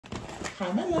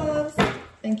Hi, my loves.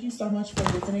 Thank you so much for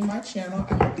visiting my channel.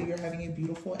 I hope that you're having a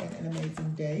beautiful and an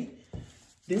amazing day.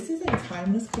 This is a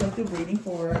timeless collective reading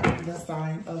for the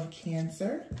sign of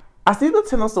Cancer. I see the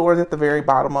Ten of Swords at the very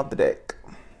bottom of the deck.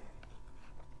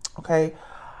 Okay.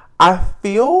 I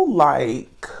feel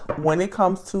like when it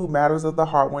comes to matters of the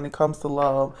heart, when it comes to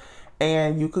love,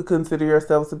 and you could consider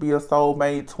yourself to be a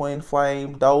soulmate, twin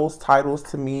flame, those titles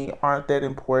to me aren't that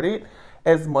important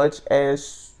as much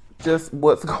as just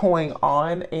what's going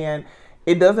on. And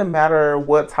it doesn't matter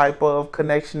what type of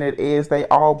connection it is, they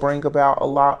all bring about a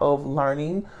lot of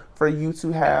learning for you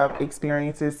to have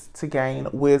experiences to gain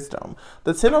wisdom.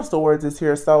 The Ten of Swords is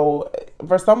here. So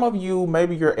for some of you,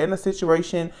 maybe you're in a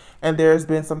situation and there's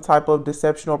been some type of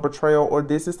deception or betrayal, or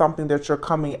this is something that you're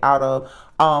coming out of,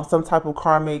 some type of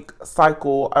karmic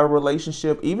cycle, a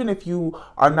relationship. Even if you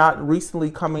are not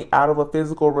recently coming out of a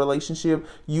physical relationship,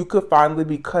 you could finally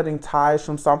be cutting ties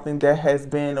from something that has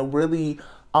been really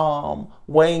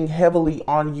weighing heavily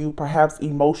on you, perhaps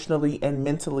emotionally and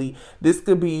mentally. This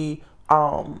could be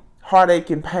heartache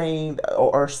and pain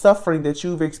or suffering that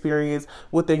you've experienced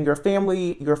within your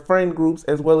family, your friend groups,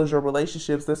 as well as your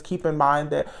relationships. Let's keep in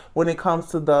mind that when it comes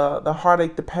to the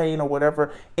heartache, the pain, or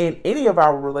whatever in any of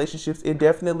our relationships, it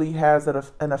definitely has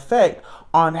an effect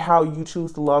on how you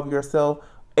choose to love yourself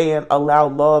and allow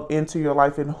love into your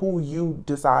life and who you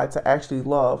decide to actually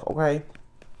love. Okay.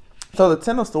 So the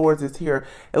Ten of Swords is here.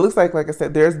 It looks like I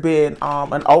said, there's been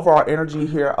an overall energy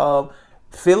here of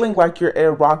feeling like you're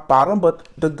at rock bottom. But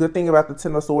the good thing about the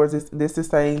Ten of Swords is this is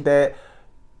saying that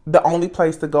the only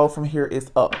place to go from here is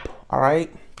up. All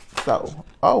right. So,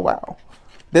 oh, wow.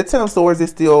 The Ten of Swords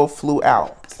is still flew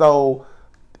out. So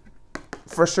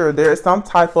for sure, there is some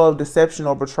type of deception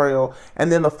or betrayal. And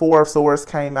then the Four of Swords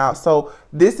came out. So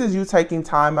this is you taking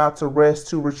time out to rest,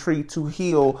 to retreat, to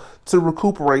heal, to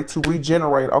recuperate, to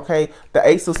regenerate. Okay. The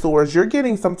Ace of Swords, you're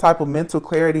getting some type of mental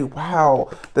clarity. Wow.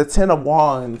 The Ten of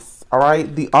Wands. All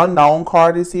right. The Unknown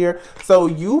card is here. So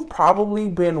you've probably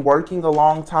been working a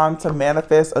long time to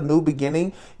manifest a new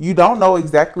beginning. You don't know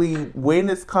exactly when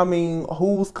it's coming,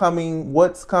 who's coming,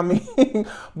 what's coming,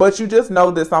 but you just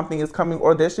know that something is coming,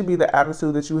 or there should be the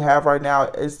attitude that you have right now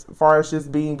as far as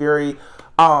just being very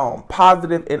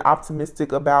positive and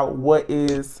optimistic about what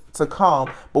is to come.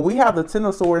 But we have the Ten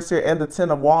of Swords here and the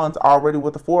Ten of Wands already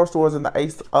with the Four of Swords and the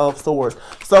Ace of Swords.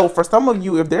 So for some of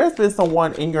you, if there's been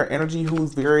someone in your energy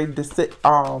who's very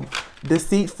deceitful,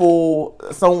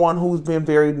 someone who's been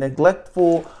very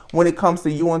neglectful when it comes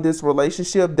to you in this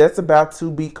relationship, that's about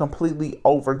to be completely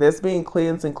over. That's being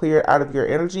cleansed and cleared out of your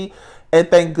energy. And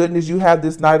thank goodness you have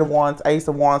this Knight of Wands, Ace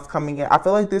of Wands coming in. I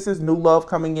feel like this is new love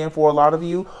coming in for a lot of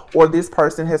you, or this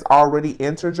person has already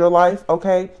entered your life,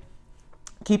 okay?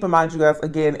 Keep in mind, you guys,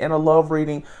 again, in a love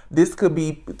reading, this could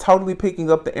be totally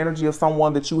picking up the energy of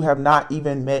someone that you have not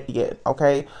even met yet,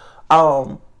 okay?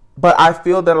 But I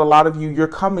feel that a lot of you, you're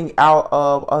coming out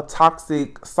of a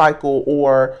toxic cycle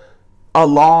or a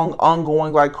long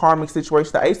ongoing like karmic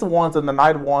situation. The Ace of Wands and the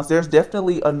Knight of Wands, there's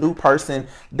definitely a new person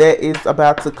that is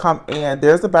about to come in.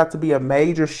 There's about to be a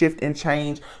major shift and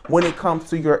change when it comes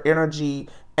to your energy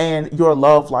and your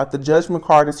love life. The Judgment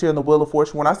card is here in the Wheel of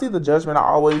Fortune. When I see the Judgment, I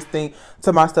always think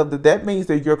to myself that means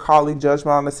that you're calling judgment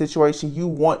on the situation. You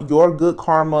want your good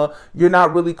karma. You're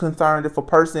not really concerned if a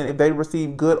person, if they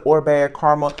receive good or bad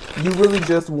karma. You really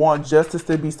just want justice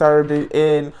to be served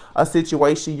in a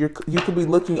situation. You could be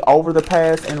looking over the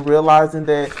past and realizing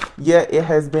that, yeah, it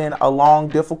has been a long,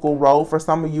 difficult road. For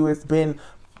some of you, it's been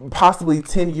possibly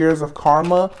 10 years of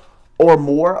karma or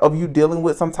more of you dealing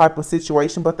with some type of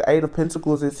situation. But the Eight of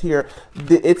Pentacles is here.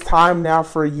 It's time now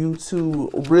for you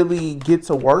to really get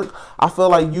to work. I feel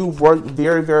like you've worked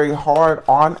very, very hard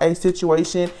on a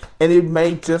situation and it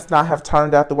may just not have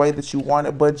turned out the way that you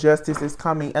wanted, but justice is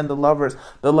coming. And the Lovers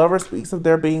speaks of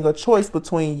there being a choice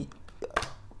between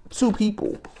two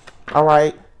people. All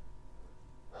right.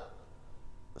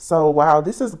 So, wow,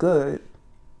 this is good.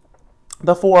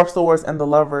 The Four of Swords and the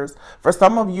Lovers. For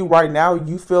some of you right now,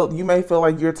 you may feel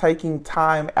like you're taking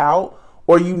time out,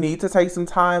 or you need to take some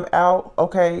time out,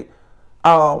 okay,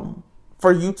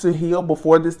 for you to heal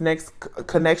before this next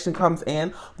connection comes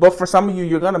in. But for some of you,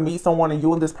 you're going to meet someone and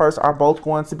you and this person are both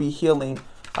going to be healing.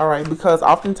 All right, because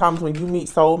oftentimes when you meet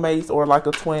soulmates or like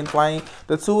a twin flame,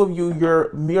 the two of you,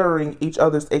 you're mirroring each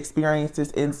other's experiences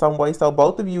in some way. So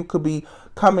both of you could be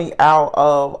coming out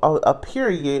of a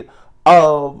period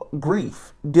of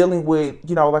grief, dealing with,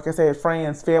 you know, like I said,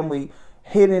 friends, family,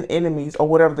 hidden enemies, or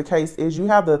whatever the case is. You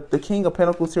have the King of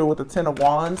Pentacles here with the Ten of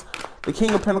Wands. The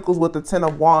King of Pentacles with the Ten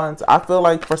of Wands. I feel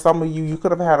like for some of you, you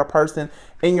could have had a person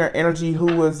in your energy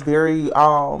who was very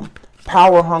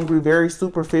power hungry, very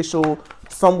superficial,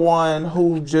 someone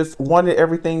who just wanted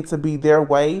everything to be their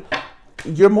way.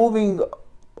 You're moving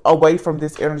away from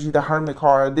this energy, the Hermit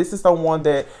card. This is someone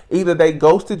that either they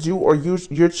ghosted you, or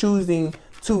you're choosing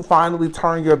to finally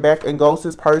turn your back and ghost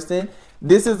this person.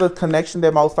 This is a connection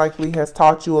that most likely has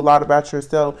taught you a lot about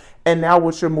yourself. And now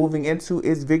what you're moving into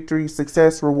is victory,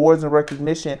 success, rewards, and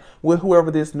recognition with whoever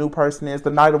this new person is.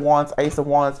 The Knight of Wands, Ace of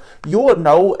Wands. You'll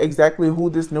know exactly who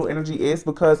this new energy is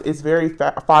because it's very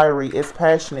fiery. It's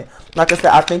passionate. Like I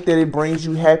said, I think that it brings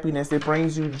you happiness. It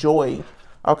brings you joy.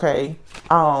 Okay.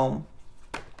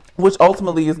 Which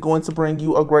ultimately is going to bring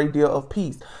you a great deal of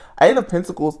peace. Eight of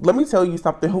Pentacles, let me tell you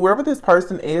something. Whoever this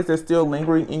person is that's still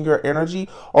lingering in your energy,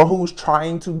 or who's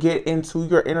trying to get into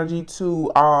your energy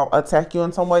to attack you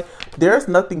in some way, there's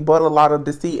nothing but a lot of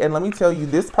deceit. And let me tell you,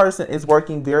 this person is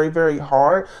working very, very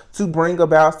hard to bring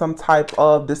about some type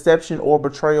of deception or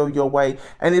betrayal your way.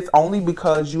 And it's only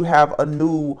because you have a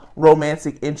new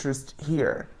romantic interest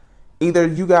here. Either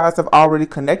you guys have already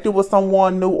connected with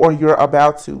someone new, or you're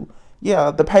about to. Yeah,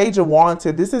 the Page of Wands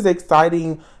here. This is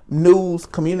exciting news,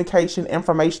 communication,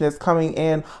 information that's coming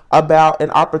in about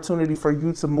an opportunity for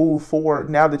you to move forward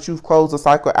now that you've closed the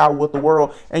cycle out with the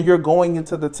world and you're going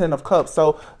into the Ten of Cups.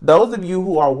 So those of you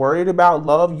who are worried about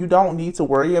love, you don't need to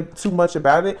worry too much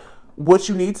about it. What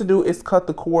you need to do is cut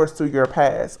the cords to your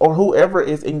past, or whoever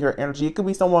is in your energy. It could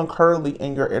be someone currently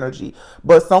in your energy,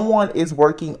 but someone is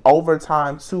working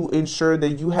overtime to ensure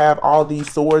that you have all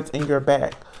these swords in your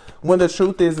back. When the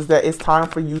truth is that it's time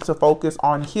for you to focus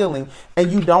on healing,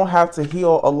 and you don't have to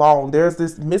heal alone. There's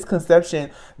this misconception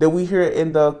that we hear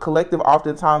in the collective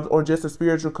oftentimes, or just a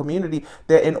spiritual community,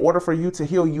 that in order for you to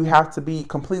heal, you have to be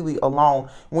completely alone.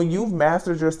 When you've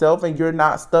mastered yourself and you're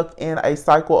not stuck in a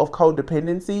cycle of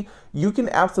codependency, you can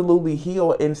absolutely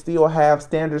heal and still have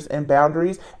standards and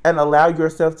boundaries and allow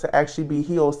yourself to actually be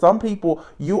healed. Some people,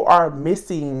 you are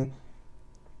missing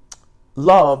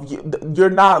love. You're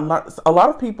not. A lot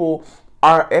of people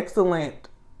are excellent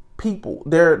people.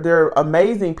 They're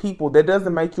amazing people. That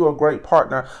doesn't make you a great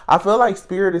partner. I feel like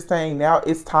Spirit is saying now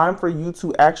it's time for you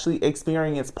to actually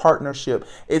experience partnership.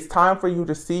 It's time for you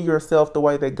to see yourself the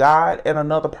way that God and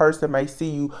another person may see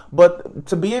you, but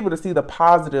to be able to see the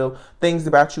positive things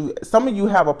about you. Some of you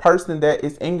have a person that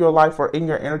is in your life or in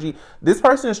your energy. This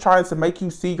person is trying to make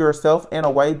you see yourself in a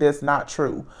way that's not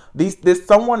true. This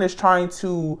someone is trying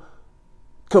to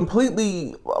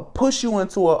completely push you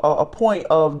into a point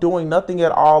of doing nothing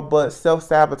at all but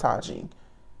self-sabotaging.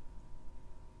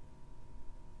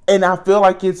 And I feel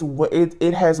like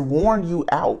it has worn you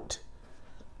out.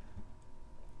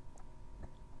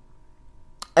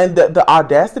 And the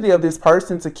audacity of this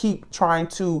person to keep trying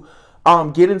to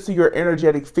get into your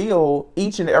energetic field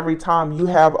each and every time you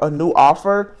have a new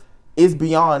offer is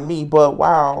beyond me. But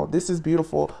wow, this is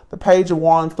beautiful. The Page of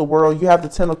Wands, the World. You have the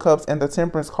Ten of Cups and the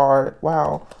Temperance card.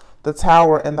 Wow. The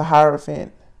Tower and the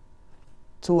Hierophant.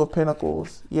 Two of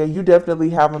Pentacles. Yeah, you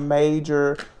definitely have a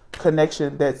major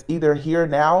connection that's either here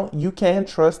now, you can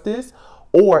trust this,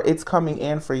 or it's coming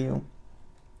in for you.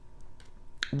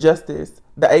 Justice.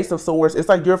 The Ace of Swords. It's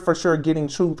like you're for sure getting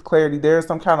truth, clarity. There's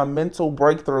some kind of mental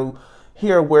breakthrough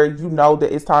here where you know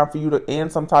that it's time for you to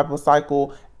end some type of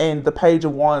cycle. And the Page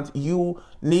of Wands, you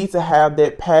need to have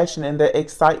that passion and that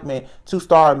excitement to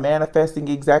start manifesting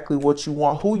exactly what you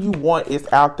want. Who you want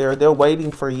is out there. They're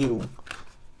waiting for you.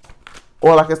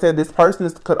 Or like I said, this person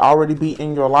could already be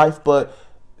in your life, but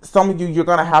some of you, you're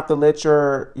going to have to let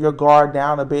your guard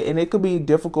down a bit. And it could be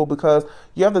difficult because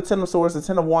you have the Ten of Swords, the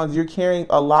Ten of Wands. You're carrying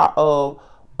a lot of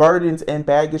burdens and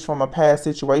baggage from a past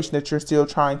situation that you're still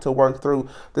trying to work through.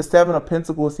 The Seven of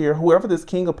Pentacles here. Whoever this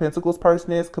King of Pentacles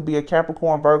person is could be a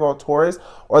Capricorn, Virgo, Taurus,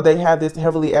 or they have this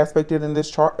heavily aspected in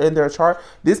this chart, in their chart.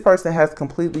 This person has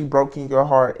completely broken your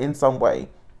heart in some way.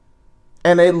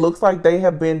 And it looks like they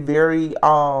have been very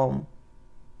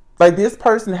like this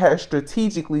person has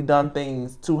strategically done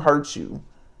things to hurt you,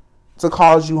 to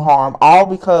cause you harm, all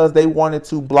because they wanted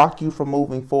to block you from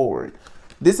moving forward.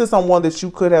 This is someone that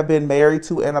you could have been married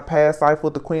to in a past life,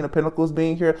 with the Queen of Pentacles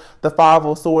being here. The Five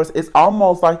of Swords. It's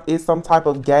almost like it's some type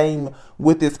of game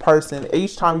with this person.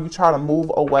 Each time you try to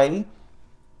move away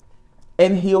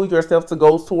and heal yourself to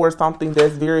go towards something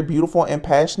that's very beautiful and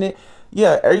passionate.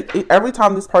 Yeah, every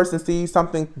time this person sees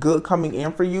something good coming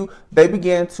in for you, they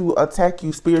begin to attack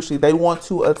you spiritually. They want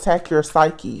to attack your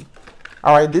psyche.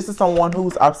 All right, this is someone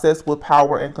who's obsessed with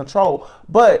power and control.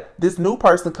 But this new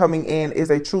person coming in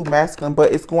is a true masculine,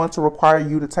 but it's going to require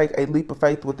you to take a leap of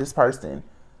faith with this person.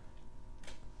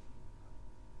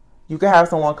 You can have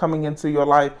someone coming into your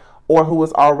life or who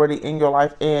is already in your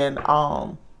life, and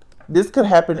this could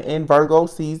happen in Virgo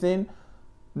season.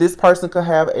 This person could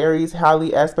have Aries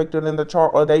highly aspected in the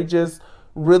chart, or they just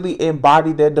really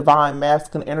embody their divine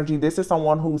masculine energy. This is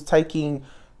someone who's taking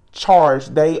charge.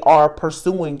 They are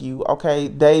pursuing you. Okay.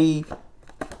 They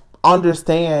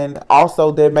understand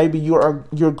also that maybe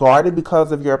you're guarded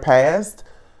because of your past.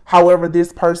 However,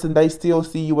 this person, they still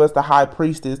see you as the high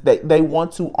priestess. They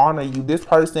want to honor you. This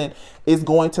person is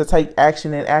going to take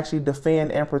action and actually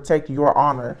defend and protect your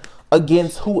honor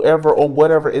against whoever or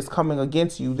whatever is coming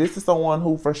against you. This is someone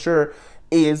who for sure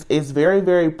is very,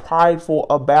 very prideful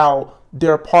about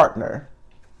their partner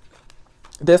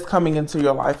that's coming into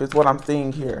your life is what I'm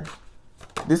seeing here.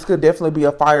 This could definitely be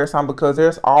a fire sign because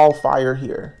there's all fire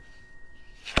here.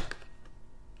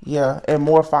 Yeah, and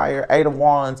more fire. 8 of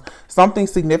Wands. Something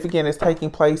significant is taking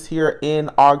place here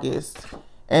in August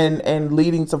and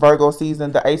leading to Virgo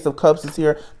season. The Ace of Cups is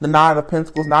here. The 9 of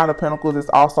Pentacles. 9 of Pentacles is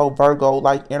also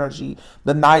Virgo-like energy.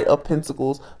 The Knight of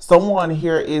Pentacles. Someone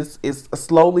here is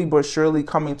slowly but surely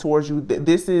coming towards you.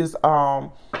 This is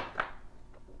I'm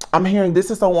hearing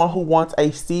this is someone who wants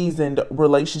a seasoned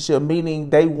relationship, meaning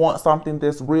they want something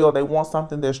that's real. They want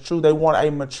something that's true. They want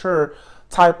a mature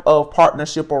type of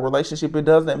partnership or relationship. It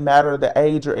doesn't matter the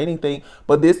age or anything,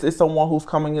 but this is someone who's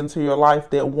coming into your life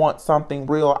that wants something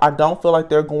real. I don't feel like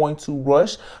they're going to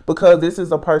rush because this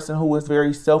is a person who is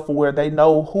very self-aware. They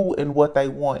know who and what they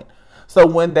want. So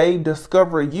when they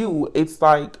discover you, it's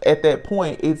like at that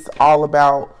point, it's all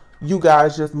about you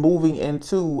guys just moving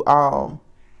into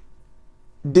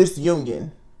this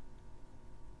union.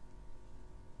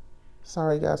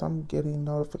 Sorry guys, I'm getting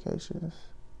notifications.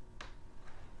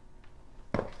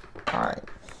 All right.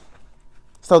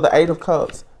 So the 8 of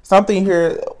Cups. Something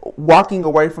here, walking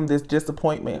away from this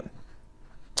disappointment.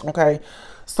 Okay.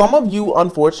 Some of you,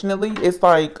 unfortunately, it's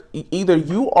like either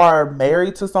you are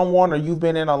married to someone or you've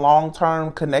been in a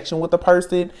long-term connection with a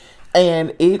person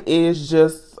and it is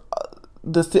just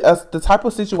the type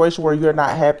of situation where you're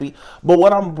not happy. But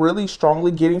what I'm really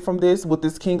strongly getting from this, with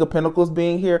this King of Pentacles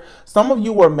being here, some of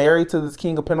you were married to this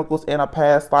King of Pentacles in a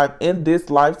past life. In this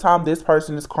lifetime, this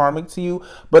person is karmic to you,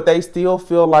 but they still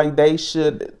feel like they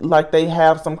should, like they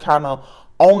have some kind of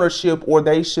ownership or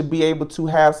they should be able to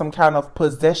have some kind of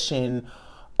possession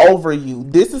over you.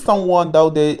 This is someone though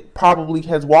that probably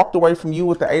has walked away from you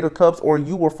with the 8 of Cups, or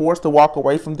you were forced to walk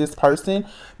away from this person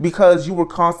because you were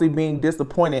constantly being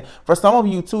disappointed. For some of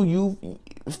you too, you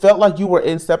felt like you were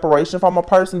in separation from a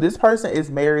person. This person is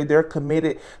married. They're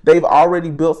committed. They've already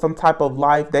built some type of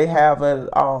life. They have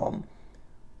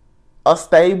a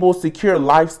stable, secure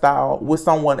lifestyle with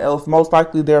someone else. Most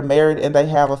likely they're married and they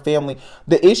have a family.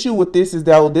 The issue with this is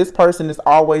that this person is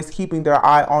always keeping their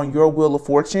eye on your wheel of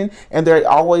fortune, and they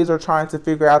always are trying to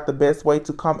figure out the best way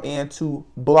to come in to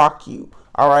block you.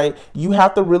 All right. You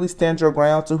have to really stand your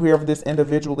ground to whoever this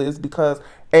individual is, because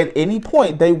at any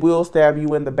point they will stab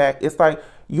you in the back. It's like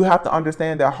you have to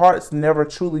understand that hearts never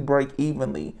truly break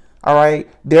evenly. All right.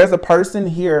 There's a person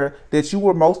here that you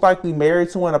were most likely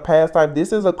married to in a past life.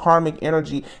 This is a karmic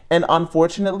energy. And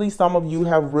unfortunately, some of you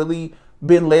have really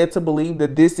been led to believe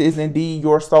that this is indeed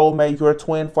your soulmate, your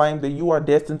twin flame that you are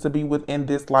destined to be within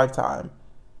this lifetime.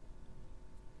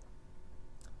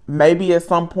 Maybe at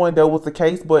some point that was the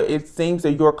case, but it seems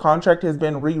that your contract has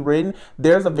been rewritten.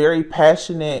 There's a very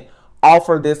passionate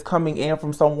offer that's coming in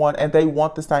from someone and they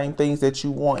want the same things that you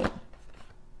want.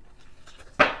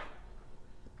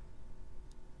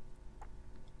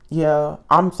 Yeah,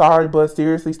 I'm sorry, but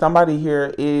seriously, somebody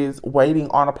here is waiting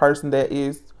on a person that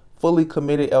is fully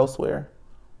committed elsewhere.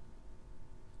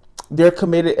 They're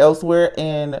committed elsewhere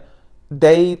and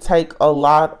they take a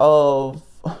lot of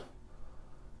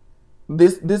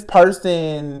this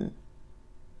person.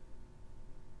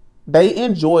 They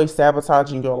enjoy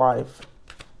sabotaging your life.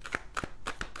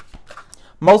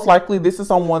 Most likely this is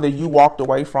someone that you walked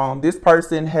away from. This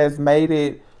person has made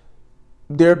it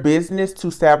their business to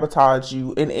sabotage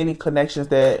you in any connections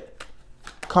that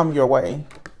come your way.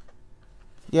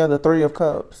 Yeah, the 3 of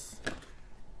Cups.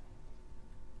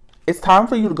 It's time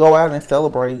for you to go out and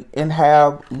celebrate and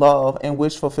have love and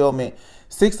wish fulfillment.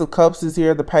 6 of Cups is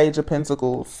here, the Page of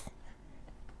Pentacles.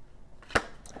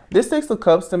 This 6 of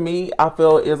Cups to me, I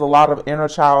feel is a lot of inner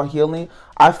child healing.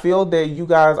 I feel that you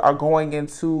guys are going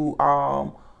into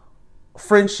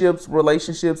friendships,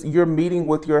 relationships. You're meeting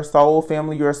with your soul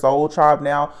family, your soul tribe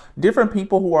now. Different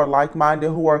people who are like-minded,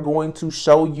 who are going to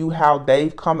show you how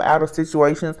they've come out of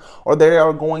situations, or they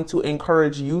are going to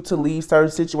encourage you to leave certain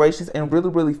situations and really,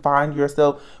 really find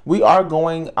yourself. We are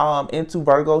going into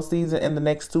Virgo season in the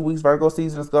next 2 weeks. Virgo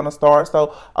season is going to start.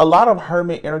 So a lot of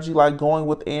hermit energy, like going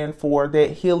within for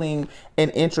that healing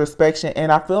and introspection.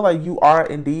 And I feel like you are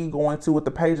indeed going to, with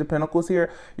the Page of Pentacles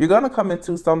here, you're going to come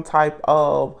into some type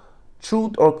of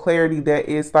truth or clarity that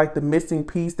is like the missing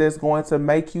piece that's going to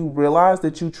make you realize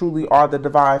that you truly are the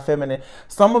divine feminine.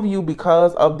 Some of you,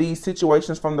 because of these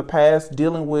situations from the past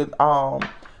dealing with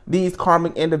these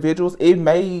karmic individuals, it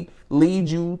may lead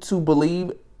you to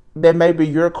believe that maybe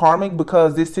you're karmic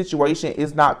because this situation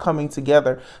is not coming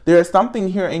together. There is something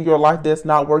here in your life that's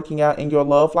not working out in your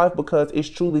love life because it's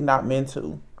truly not meant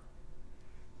to.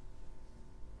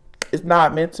 It's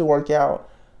not meant to work out.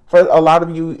 For a lot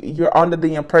of you, you're under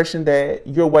the impression that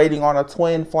you're waiting on a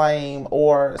twin flame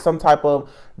or some type of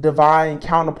divine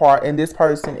counterpart, and this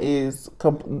person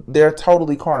they're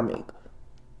totally karmic.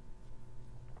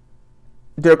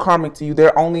 They're karmic to you.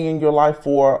 They're only in your life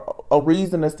for a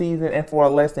reason, a season, and for a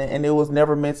lesson, and it was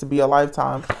never meant to be a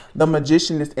lifetime. The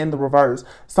Magician is in the reverse.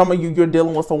 Some of you, you're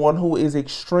dealing with someone who is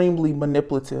extremely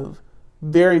manipulative.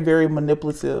 Very, very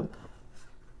manipulative.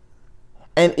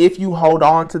 And if you hold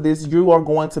on to this, you are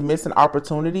going to miss an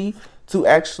opportunity to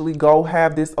actually go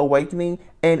have this awakening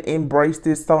and embrace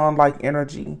this sun-like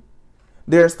energy.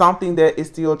 There's something that is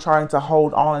still trying to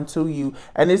hold on to you.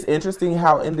 And it's interesting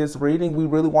how in this reading, we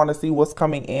really want to see what's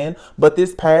coming in. But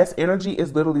this past energy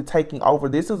is literally taking over.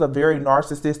 This is a very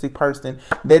narcissistic person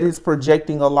that is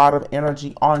projecting a lot of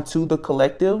energy onto the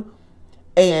collective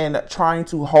and trying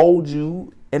to hold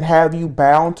you and have you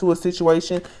bound to a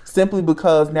situation simply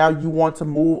because now you want to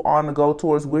move on and go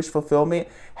towards wish fulfillment,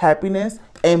 happiness,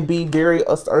 and be very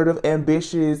assertive,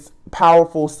 ambitious,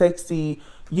 powerful, sexy,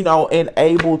 you know, and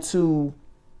able to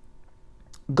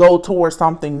go towards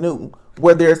something new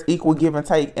where there's equal give and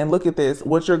take. And look at this,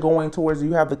 what you're going towards.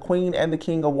 You have the Queen and the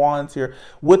King of Wands here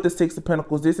with the Six of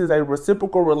Pentacles. This is a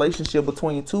reciprocal relationship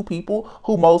between two people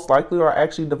who most likely are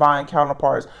actually divine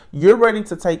counterparts. You're ready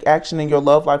to take action in your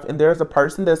love life, and there's a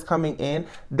person that's coming in.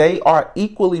 They are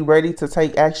equally ready to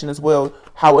take action as well.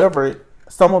 However,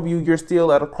 some of you, you're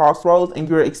still at a crossroads and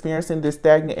you're experiencing this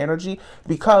stagnant energy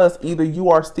because either you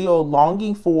are still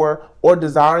longing for or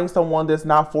desiring someone that's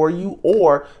not for you,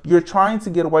 or you're trying to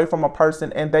get away from a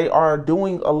person and they are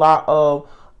doing a lot of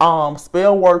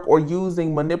spell work or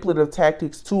using manipulative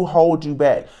tactics to hold you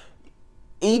back.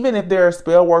 Even if there's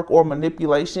spell work or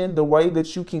manipulation, the way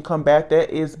that you can combat that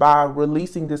is by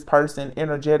releasing this person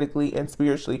energetically and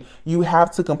spiritually. You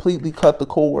have to completely cut the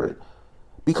cord.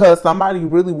 Because somebody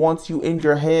really wants you in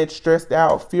your head, stressed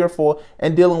out, fearful,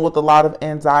 and dealing with a lot of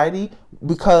anxiety,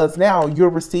 because now you're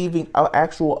receiving an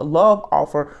actual love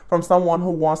offer from someone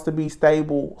who wants to be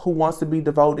stable, who wants to be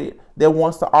devoted, that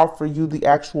wants to offer you the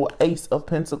actual Ace of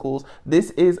Pentacles.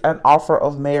 This is an offer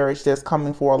of marriage that's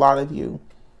coming for a lot of you.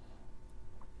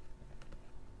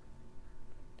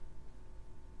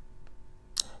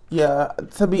 Yeah,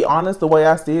 to be honest, the way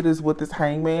I see it is with this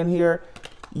Hangman here,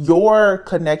 your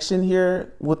connection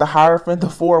here with the Hierophant, the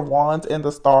Four of Wands, and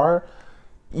the Star,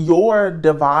 your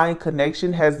divine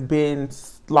connection has been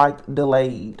like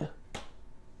delayed.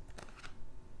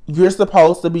 You're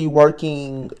supposed to be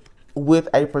working with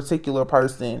a particular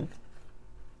person,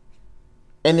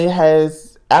 and it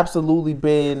has absolutely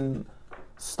been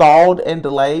stalled and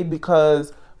delayed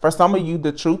because for some of you,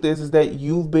 the truth is that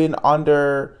you've been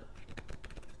under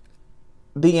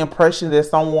the impression that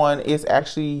someone is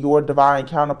actually your divine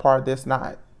counterpart that's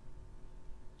not.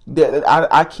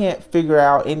 I can't figure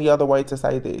out any other way to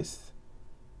say this.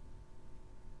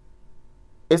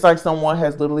 It's like someone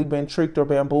has literally been tricked or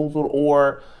bamboozled,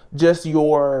 or just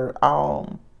your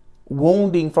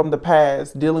wounding from the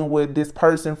past, dealing with this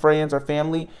person, friends, or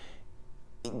family.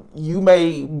 You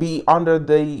may be under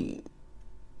the,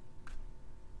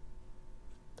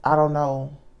 I don't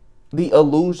know, the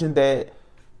illusion that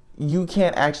you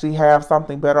can't actually have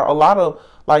something better. A lot of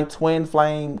like twin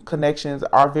flame connections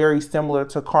are very similar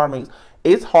to karmics.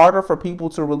 It's harder for people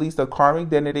to release a karmic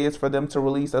than it is for them to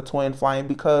release a twin flame,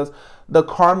 because the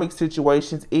karmic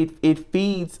situations, it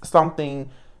feeds something,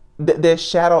 that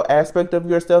shadow aspect of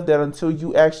yourself, that until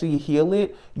you actually heal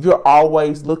it, you're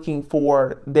always looking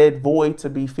for that void to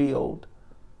be filled.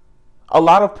 A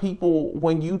lot of people,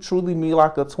 when you truly meet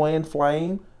like a twin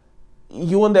flame,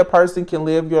 you and that person can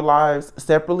live your lives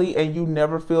separately and you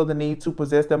never feel the need to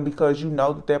possess them, because you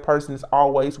know that that person is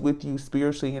always with you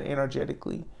spiritually and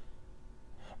energetically.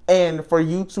 And for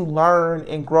you to learn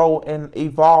and grow and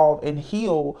evolve and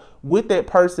heal with that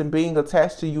person being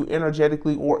attached to you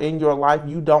energetically or in your life,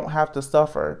 you don't have to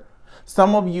suffer.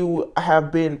 Some of you have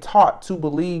been taught to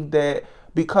believe that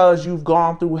because you've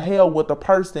gone through hell with a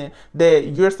person, that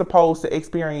you're supposed to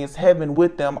experience heaven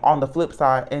with them on the flip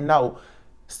side. And no,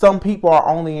 some people are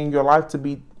only in your life to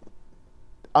be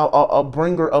a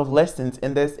bringer of lessons,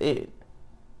 and that's it.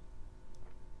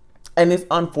 And it's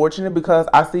unfortunate because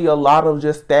I see a lot of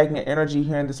just stagnant energy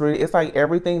here in this reading. It's like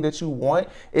everything that you want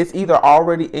is either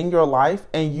already in your life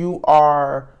and you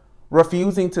are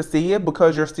refusing to see it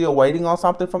because you're still waiting on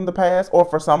something from the past. Or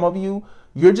for some of you,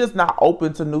 you're just not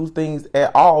open to new things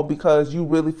at all because you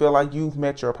really feel like you've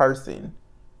met your person.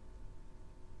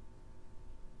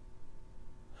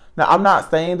 Now, I'm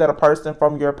not saying that a person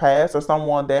from your past or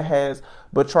someone that has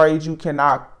betrayed you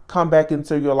cannot come back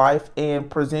into your life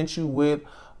and present you with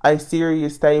a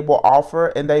serious, stable offer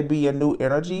and they be a new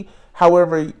energy.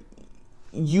 However,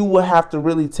 you will have to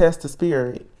really test the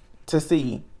spirit to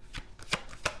see.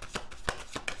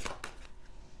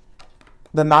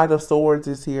 The Knight of Swords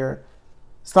is here.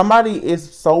 Somebody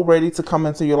is so ready to come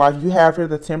into your life. You have here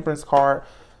the Temperance card.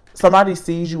 Somebody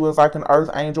sees you as like an earth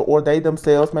angel, or they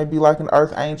themselves may be like an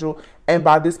earth angel. And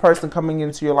by this person coming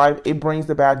into your life, it brings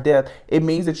about death. It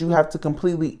means that you have to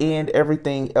completely end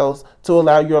everything else to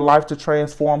allow your life to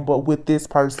transform, but with this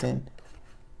person.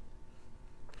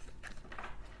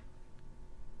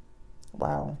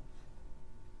 Wow.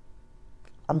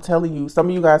 I'm telling you, some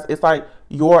of you guys, it's like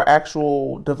your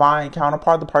actual divine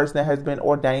counterpart, the person that has been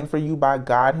ordained for you by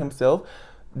God himself.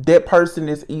 That person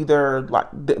is either like,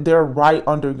 they're right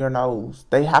under your nose.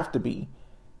 They have to be.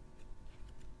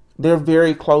 They're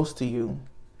very close to you.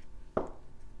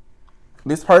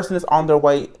 This person is on their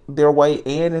way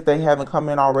in if they haven't come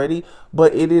in already.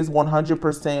 But it is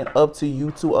 100% up to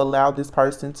you to allow this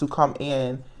person to come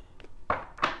in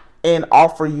and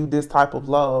offer you this type of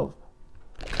love.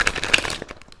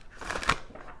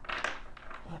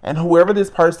 And whoever this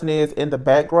person is in the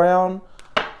background,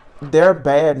 they're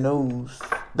bad news.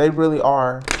 They really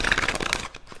are.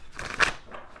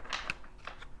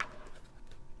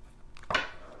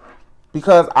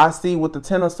 Because I see with the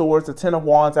Ten of Swords, the Ten of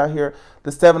Wands out here,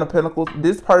 the Seven of Pentacles,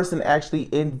 this person actually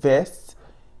invests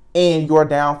in your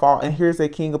downfall. And here's a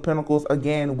King of Pentacles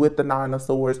again with the Nine of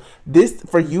Swords. This,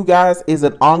 for you guys, is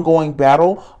an ongoing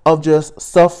battle of just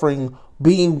suffering,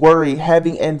 being worried,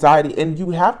 having anxiety, and you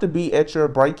have to be at your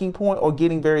breaking point or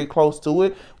getting very close to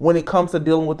it when it comes to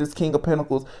dealing with this King of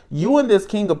Pentacles. You and this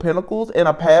King of Pentacles, in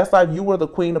a past life, you were the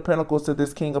Queen of Pentacles to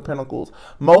this King of Pentacles.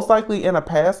 Most likely in a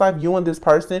past life, you and this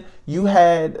person, you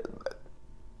had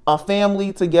a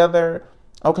family together,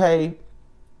 okay?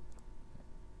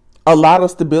 A lot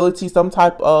of stability, some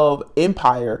type of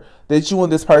empire that you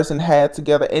and this person had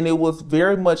together. And it was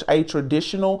very much a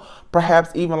traditional,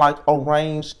 perhaps even like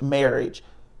arranged marriage.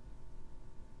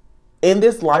 In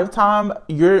this lifetime,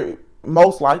 you're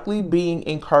most likely being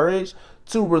encouraged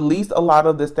to release a lot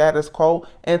of the status quo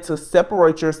and to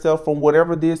separate yourself from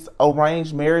whatever this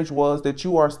arranged marriage was that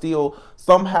you are still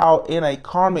somehow in a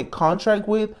karmic contract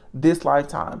with this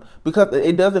lifetime. Because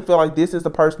it doesn't feel like this is the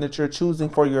person that you're choosing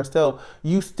for yourself.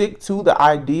 You stick to the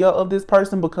idea of this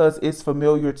person because it's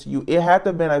familiar to you. It had to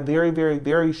have been a very, very,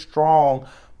 very strong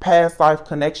past life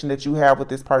connection that you have with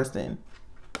this person.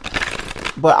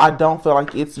 But I don't feel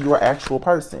like it's your actual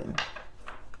person.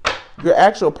 Your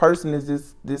actual person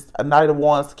is this Knight of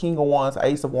Wands, King of Wands,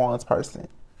 Ace of Wands person.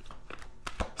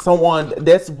 Someone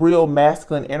that's real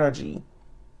masculine energy.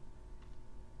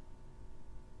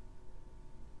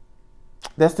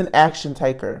 That's an action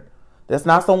taker. That's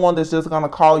not someone that's just going to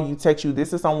call you, text you.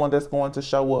 This is someone that's going to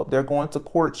show up. They're going to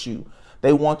court you.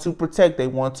 They want to protect. They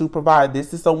want to provide.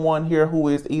 This is someone here who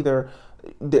is either,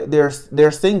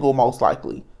 they're single most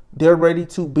likely. They're ready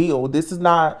to build. This is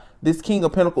not this King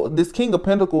of Pentacles. This King of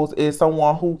Pentacles is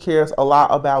someone who cares a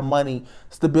lot about money,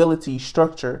 stability,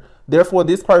 structure. Therefore,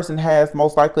 this person has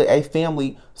most likely a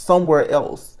family somewhere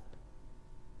else.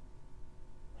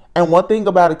 And one thing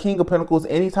about a King of Pentacles,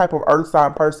 any type of earth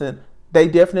sign person, they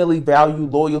definitely value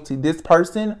loyalty. This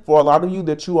person, for a lot of you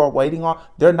that you are waiting on,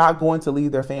 they're not going to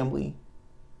leave their family.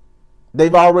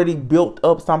 They've already built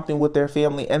up something with their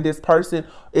family. And this person,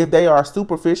 if they are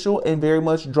superficial and very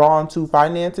much drawn to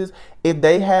finances, if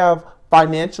they have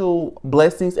financial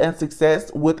blessings and success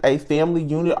with a family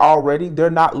unit already, they're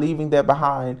not leaving that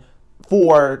behind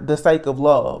for the sake of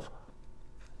love.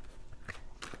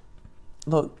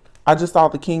 Look, I just saw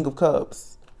the King of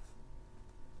Cups.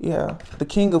 Yeah, the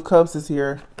King of Cups is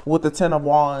here with the Ten of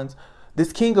Wands.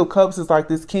 This King of Cups is like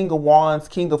this King of Wands,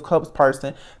 King of Cups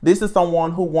person. This is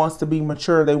someone who wants to be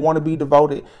mature. They want to be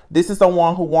devoted. This is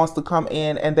someone who wants to come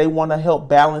in and they want to help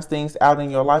balance things out in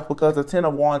your life because the Ten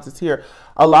of Wands is here.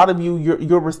 A lot of you,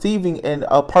 you're receiving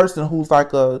a person who's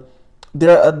like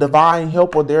they're a divine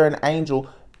helper. They're an angel.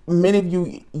 Many of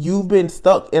you, you've been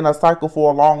stuck in a cycle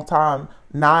for a long time.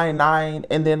 9,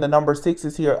 and then the number 6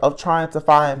 is here of trying to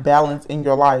find balance in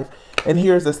your life. And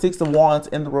here's the Six of Wands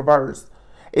in the reverse.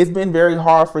 It's been very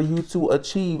hard for you to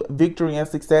achieve victory and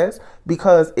success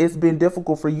because it's been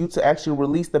difficult for you to actually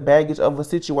release the baggage of a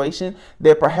situation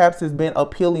that perhaps has been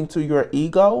appealing to your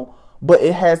ego, but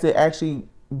it hasn't actually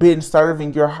been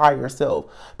serving your higher self.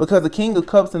 Because the King of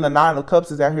Cups and the Nine of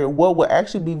Cups is out here. What would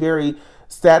actually be very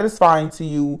satisfying to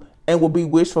you and will be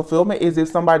wish fulfillment is if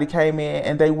somebody came in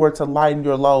and they were to lighten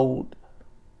your load.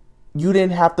 You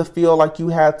didn't have to feel like you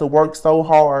had to work so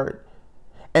hard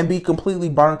and be completely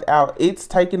burnt out. It's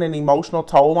taking an emotional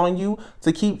toll on you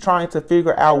to keep trying to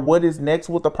figure out what is next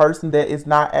with a person that is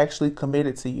not actually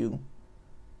committed to you.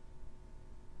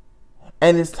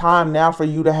 And it's time now for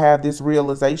you to have this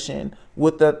realization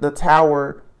with the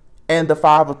Tower and the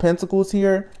Five of Pentacles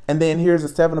here. And then here's the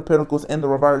Seven of Pentacles in the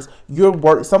reverse.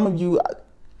 Some of you,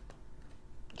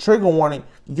 trigger warning,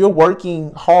 you're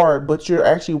working hard, but you're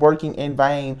actually working in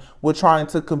vain with trying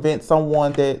to convince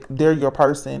someone that they're your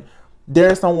person.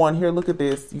 There's someone here, look at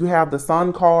this. You have the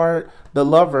Sun card, the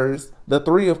Lovers, the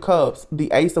Three of Cups, the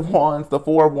Ace of Wands, the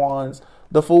Four of Wands,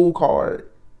 the Fool card,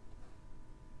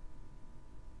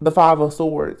 the Five of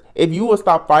Swords. If you will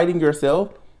stop fighting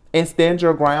yourself and stand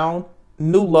your ground,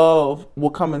 new love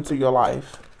will come into your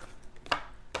life.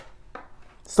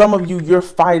 Some of you, you're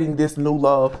fighting this new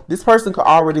love. This person could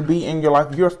already be in your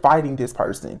life. You're fighting this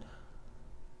person.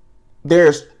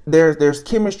 There's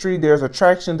chemistry, there's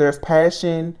attraction, there's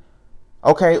passion.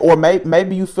 Okay, or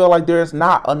maybe you feel like there's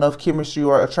not enough chemistry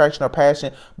or attraction or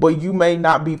passion, but you may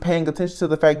not be paying attention to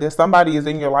the fact that somebody is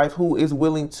in your life who is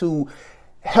willing to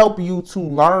help you to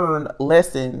learn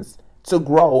lessons, to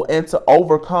grow, and to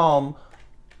overcome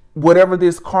whatever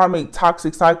this karmic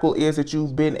toxic cycle is that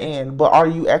you've been in. But are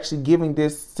you actually giving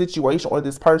this situation or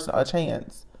this person a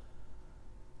chance?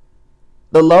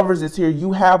 The Lovers is here.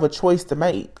 You have a choice to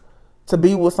make. To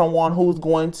be with someone who's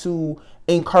going to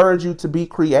encourage you to be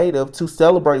creative, to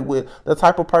celebrate with, the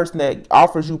type of person that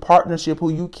offers you partnership,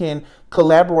 who you can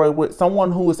collaborate with,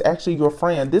 someone who is actually your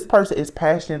friend. This person is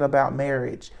passionate about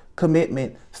marriage,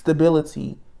 commitment,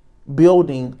 stability,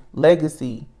 building,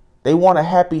 legacy. They want a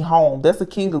happy home. That's the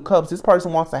King of Cups. This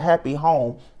person wants a happy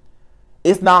home.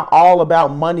 It's not all about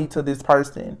money to this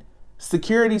person.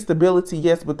 Security, stability,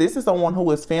 yes, but this is someone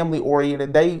who is family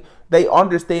oriented. They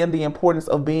understand the importance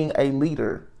of being a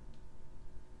leader.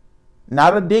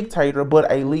 Not a dictator,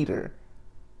 but a leader.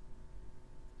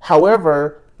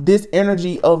 However, this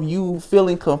energy of you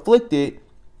feeling conflicted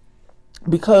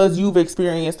because you've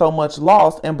experienced so much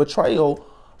loss and betrayal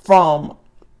from,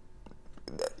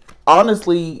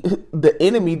 honestly, the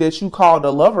enemy that you called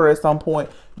a lover at some point,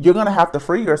 you're going to have to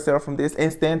free yourself from this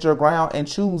and stand your ground and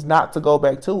choose not to go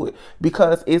back to it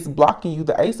because it's blocking you.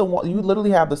 The Ace of Wands, you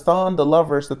literally have the Sun, the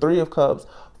Lovers, the Three of Cups,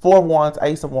 Four of Wands,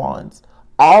 Ace of Wands.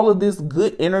 All of this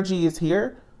good energy is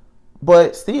here,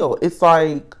 but still, it's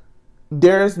like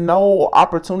there's no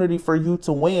opportunity for you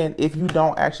to win if you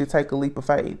don't actually take a leap of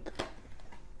faith.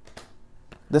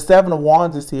 The Seven of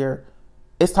Wands is here.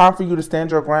 It's time for you to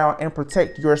stand your ground and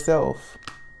protect yourself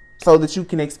so that you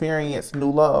can experience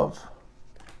new love.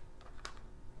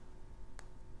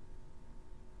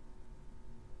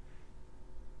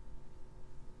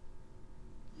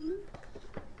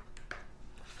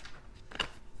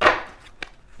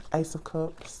 Ace of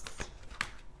Cups.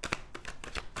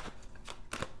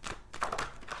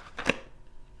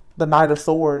 The Knight of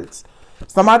Swords.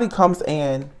 Somebody comes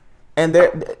in and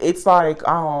it's like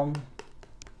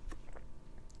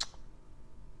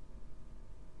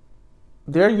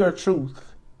they're your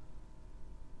truth.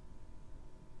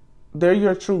 They're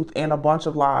your truth and a bunch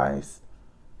of lies.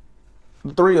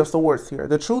 The Three of Swords here.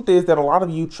 The truth is that a lot of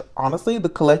you, honestly, the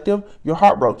collective, you're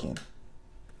heartbroken.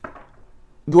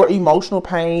 Your emotional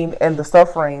pain and the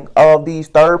suffering of these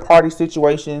third-party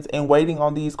situations and waiting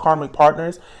on these karmic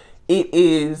partners, it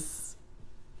is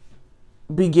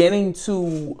beginning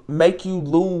to make you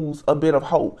lose a bit of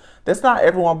hope. That's not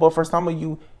everyone, but for some of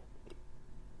you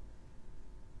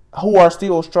who are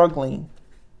still struggling,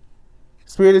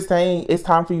 Spirit is saying it's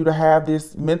time for you to have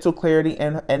this mental clarity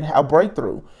and a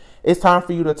breakthrough. It's time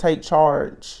for you to take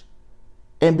charge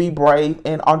and be brave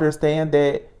and understand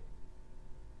that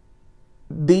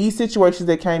these situations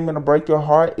that came in to break your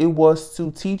heart, it was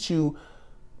to teach you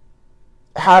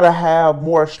how to have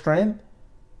more strength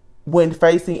when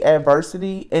facing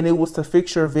adversity, and it was to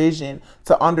fix your vision,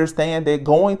 to understand that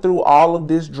going through all of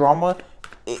this drama,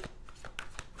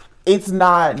 it's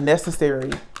not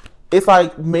necessary. It's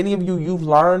like many of you, you've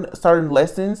learned certain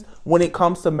lessons when it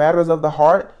comes to matters of the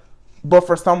heart, but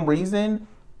for some reason,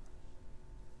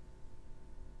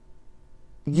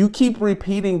 you keep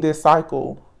repeating this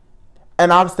cycle.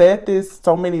 And I've said this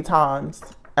so many times,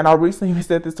 and I recently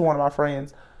said this to one of my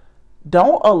friends.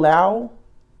 Don't allow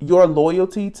your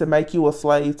loyalty to make you a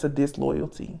slave to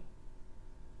disloyalty.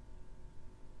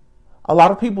 A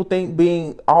lot of people think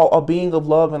being a being of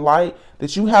love and light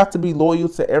that you have to be loyal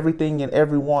to everything and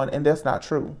everyone, and that's not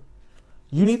true.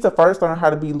 You need to first learn how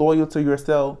to be loyal to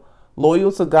yourself,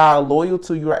 loyal to God, loyal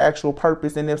to your actual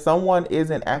purpose. And if someone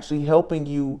isn't actually helping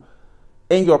you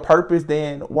in your purpose,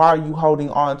 then why are you holding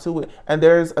on to it? And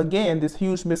there's, again, this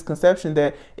huge misconception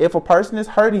that if a person is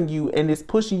hurting you and is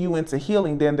pushing you into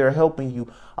healing, then they're helping you.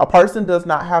 A person does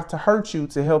not have to hurt you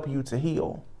to help you to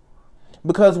heal.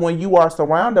 Because when you are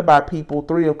surrounded by people,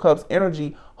 Three of Cups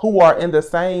energy, who are in the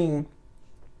same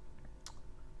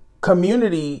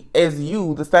community as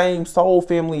you, the same soul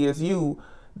family as you,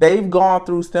 they've gone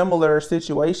through similar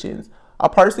situations. A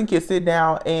person can sit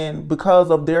down and,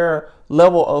 because of their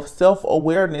level of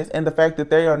self-awareness and the fact that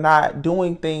they are not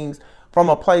doing things from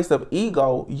a place of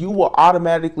ego, you will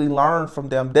automatically learn from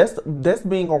them. That's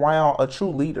being around a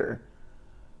true leader.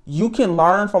 You can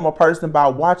learn from a person by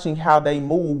watching how they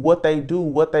move, what they do,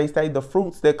 what they say, the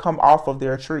fruits that come off of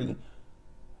their tree.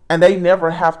 And they never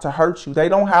have to hurt you. They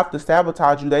don't have to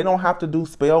sabotage you. They don't have to do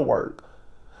spell work.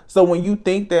 So when you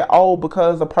think that, oh,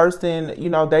 because a person,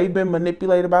 they've been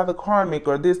manipulated by the karmic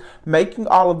or this, making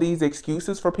all of these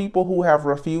excuses for people who have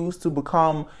refused to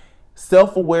become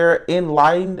self-aware,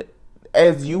 enlightened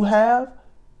as you have,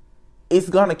 it's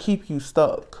going to keep you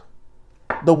stuck.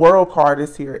 The World card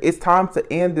is here. It's time to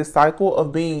end this cycle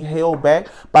of being held back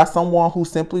by someone who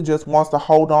simply just wants to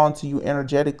hold on to you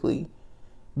energetically.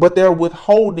 But they're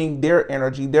withholding their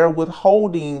energy. They're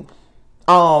withholding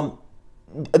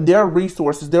their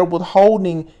resources. They're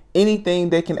withholding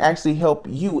anything that can actually help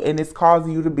you, and it's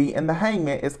causing you to be in the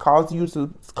hangman. It's causing you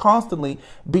to constantly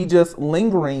be just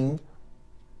lingering,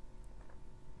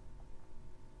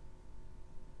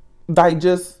 like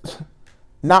just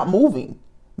not moving.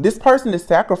 This person is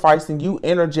sacrificing you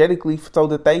energetically so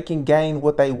that they can gain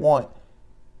what they want.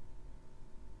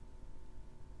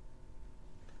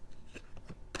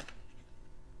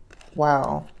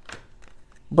 Wow.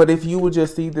 But if you would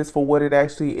just see this for what it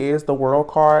actually is, the World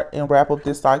card, and wrap up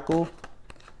this cycle,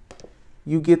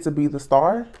 you get to be the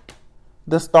star.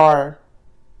 The star,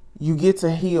 you get to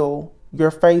heal.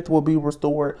 Your faith will be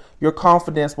restored. Your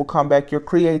confidence will come back. Your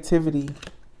creativity.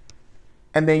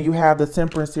 And then you have the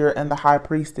Temperance here and the High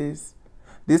Priestess.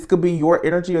 This could be your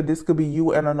energy, or this could be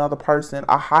you and another person,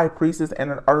 a High Priestess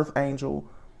and an Earth Angel.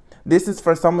 This is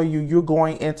for some of you, you're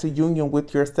going into union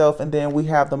with yourself. And then we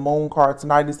have the Moon card.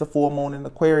 Tonight is the full moon in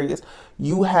Aquarius.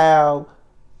 You have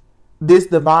this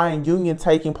divine union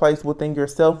taking place within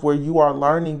yourself, where you are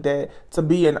learning that to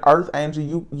be an Earth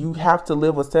Angel, you have to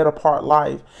live a set apart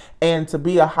life. And to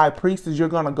be a High Priestess, you're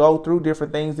going to go through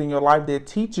different things in your life that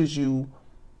teaches you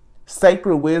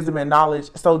sacred wisdom and knowledge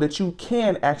so that you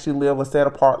can actually live a set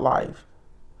apart life.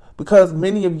 Because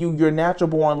many of you, your natural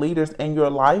born leaders in your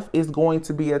life is going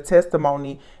to be a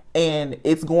testimony, and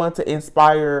it's going to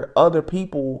inspire other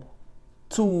people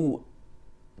to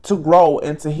grow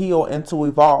and to heal and to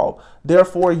evolve.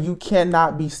 Therefore, you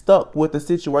cannot be stuck with a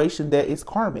situation that is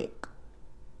karmic.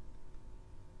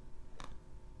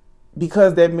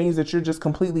 Because that means that you're just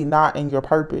completely not in your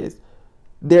purpose.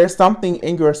 There's something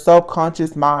in your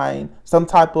subconscious mind, some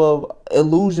type of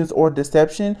illusions or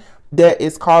deception that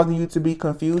is causing you to be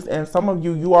confused. And some of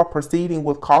you, you are proceeding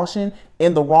with caution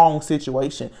in the wrong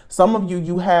situation. Some of you,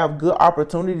 you have good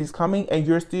opportunities coming, and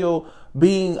you're still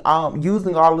being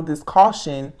using all of this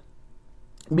caution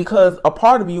because a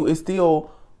part of you is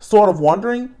still sort of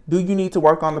wondering, do you need to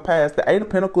work on the past? The Eight of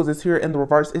Pentacles is here in the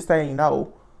reverse. It's saying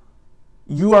no.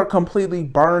 You are completely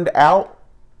burned out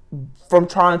from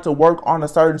trying to work on a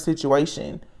certain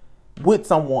situation with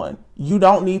someone. You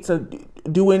don't need to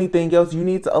do anything else. You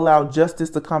need to allow justice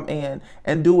to come in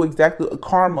and do exactly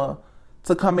karma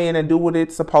to come in and do what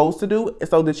it's supposed to do,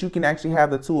 so that you can actually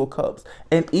have the Two of Cups,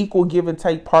 an equal give and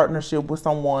take partnership with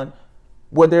someone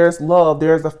where there's love,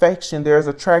 there's affection, there's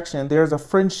attraction, there's a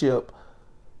friendship.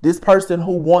 This person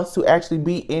who wants to actually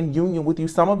be in union with you.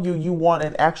 Some of you, you want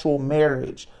an actual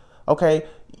marriage. Okay.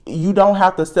 You don't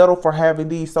have to settle for having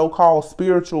these so-called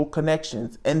spiritual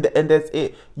connections, and that's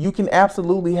it. You can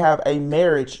absolutely have a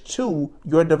marriage to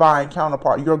your divine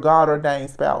counterpart, your God-ordained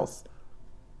spouse.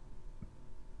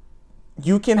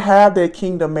 You can have that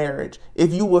kingdom marriage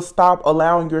if you will stop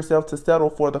allowing yourself to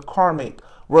settle for the karmic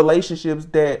relationships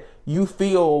that you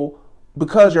feel,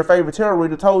 because your favorite tarot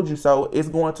reader told you so, is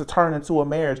going to turn into a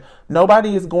marriage.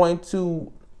 Nobody is going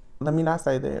to, let me not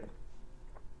say that.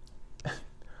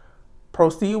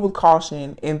 Proceed with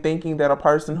caution in thinking that a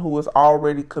person who is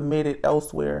already committed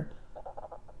elsewhere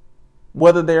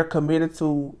Whether they're committed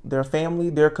to their family,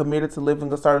 they're committed to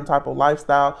living a certain type of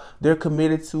lifestyle, they're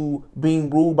committed to being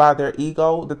ruled by their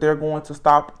ego, that they're going to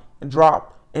stop and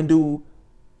drop and do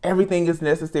everything is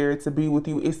necessary to be with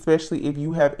you, especially if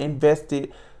you have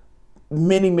invested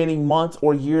many, many months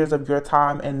or years of your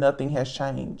time and nothing has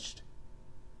changed.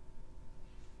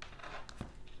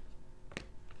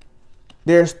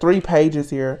 There's 3 pages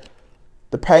here.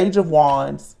 The Page of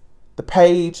Wands, the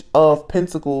Page of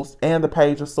Pentacles, and the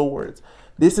Page of Swords.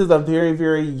 This is a very,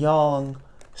 very young,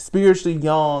 spiritually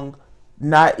young,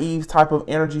 naive type of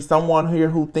energy. Someone here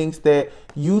who thinks that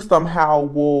you somehow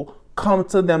will come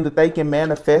to them, that they can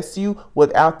manifest you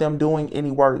without them doing any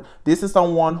work. This is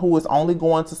someone who is only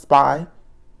going to spy.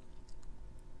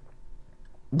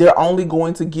 They're only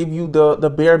going to give you the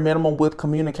bare minimum with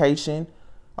communication.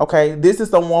 Okay, this is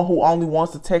someone who only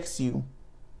wants to text you.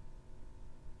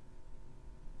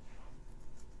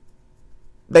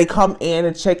 They come in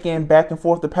and check in back and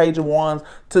forth, the Page of Wands,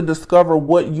 to discover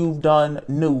what you've done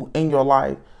new in your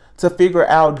life. To figure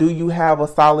out, do you have a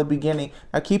solid beginning?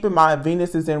 Now keep in mind,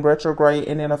 Venus is in retrograde,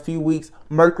 and in a few weeks,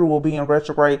 Mercury will be in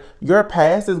retrograde. Your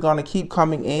past is going to keep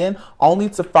coming in only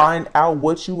to find out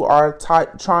what you are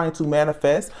trying to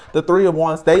manifest. The 3 of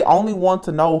Wands, they only want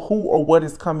to know who or what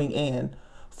is coming in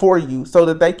for you so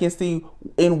that they can see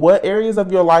in what areas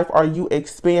of your life are you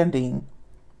expanding,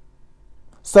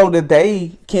 so that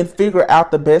they can figure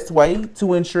out the best way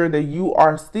to ensure that you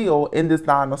are still in this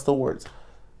 9 of Swords,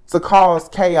 to cause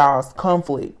chaos,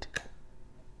 conflict,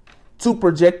 to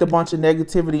project a bunch of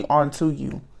negativity onto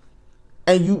you.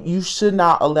 And you should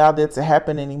not allow that to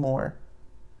happen anymore.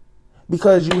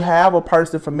 Because you have a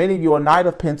person, for many of you, a Knight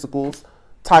of Pentacles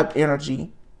type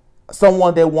energy.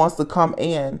 Someone that wants to come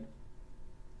in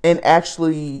and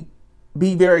actually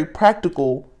be very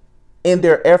practical in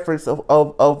their efforts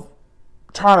of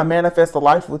trying to manifest a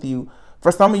life with you.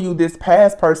 For some of you, this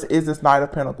past person is this Knight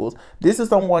of Pentacles. This is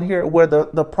someone here where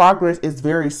the progress is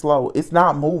very slow. It's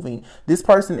not moving. This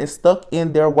person is stuck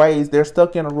in their ways. They're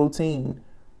stuck in a routine.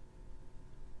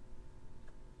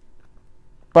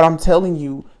 But I'm telling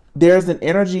you, there's an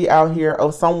energy out here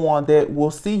of someone that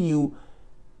will see you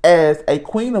as a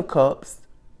Queen of Cups.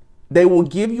 They will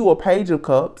give you a Page of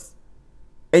Cups,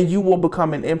 and you will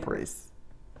become an Empress.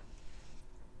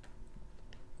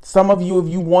 Some of you,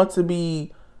 if you want to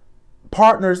be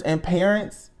partners and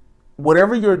parents,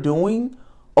 whatever you're doing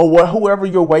or whoever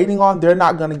you're waiting on, they're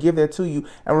not going to give that to you.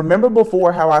 And remember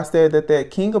before how I said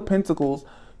that King of Pentacles,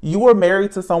 you were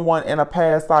married to someone in a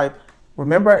past life.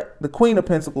 Remember the Queen of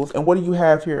Pentacles. And what do you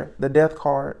have here? The Death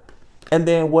card. And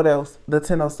then what else? The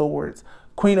 10 of Swords.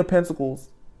 Queen of Pentacles.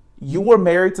 You were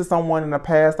married to someone in a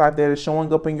past life that is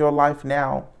showing up in your life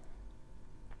now.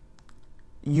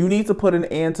 You need to put an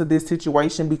end to this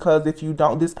situation, because if you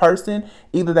don't, this person,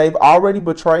 either they've already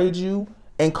betrayed you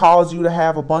and caused you to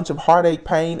have a bunch of heartache,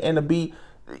 pain, and to be,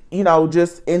 you know,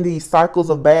 just in these cycles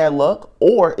of bad luck.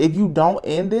 Or if you don't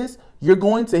end this, you're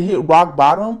going to hit rock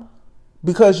bottom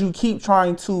because you keep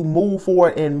trying to move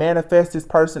forward and manifest this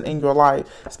person in your life.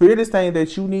 Spirit is saying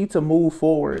that you need to move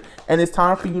forward, and it's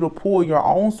time for you to pull your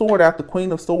own sword out, the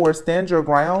Queen of Swords, stand your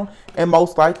ground, and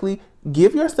most likely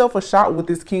give yourself a shot with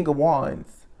this King of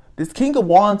Wands. This King of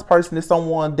Wands person is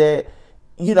someone that,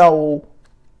 you know,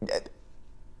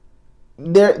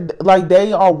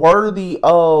 they are worthy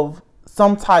of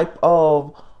some type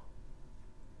of,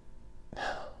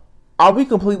 I'll be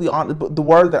completely honest, but the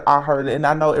word that I heard, and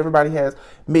I know everybody has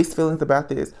mixed feelings about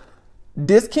this.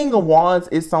 This King of Wands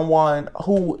is someone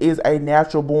who is a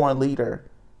natural born leader.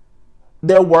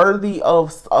 They're worthy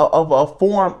of a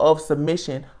form of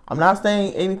submission. I'm not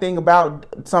saying anything about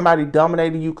somebody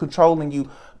dominating you, controlling you,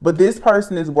 but this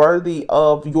person is worthy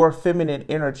of your feminine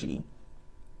energy.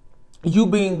 You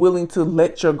being willing to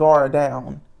let your guard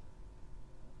down.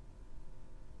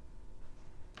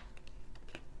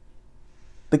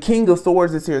 The King of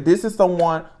Swords is here. This is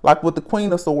someone, like with the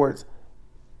Queen of Swords,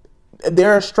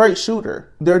 they're a straight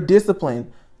shooter. They're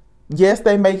disciplined. Yes,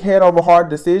 they make head over heart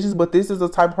decisions, but this is the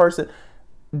type of person,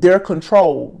 they're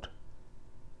controlled.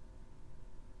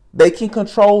 They can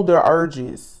control their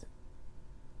urges.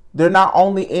 They're not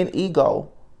only in ego.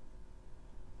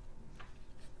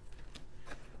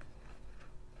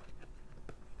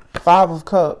 Five of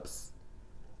Cups.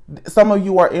 Some of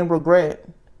you are in regret.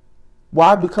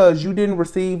 Why? Because you didn't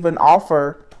receive an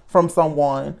offer from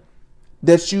someone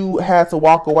that you had to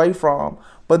walk away from.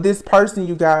 But this person,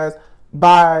 you guys,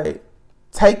 by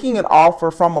taking an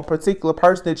offer from a particular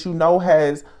person that you know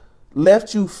has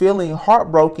left you feeling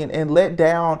heartbroken and let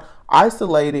down,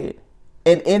 isolated,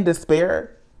 and in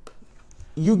despair,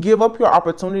 you give up your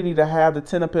opportunity to have the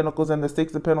 10 of Pentacles and the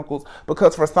 6 of Pentacles,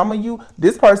 because for some of you,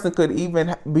 this person could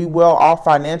even be well off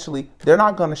financially. They're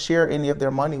not going to share any of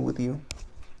their money with you.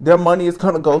 Their money is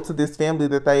going to go to this family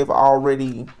that they've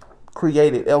already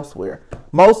created elsewhere.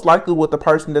 Most likely with the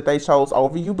person that they chose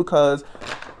over you, because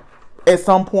at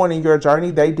some point in your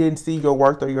journey, they didn't see your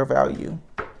worth or your value.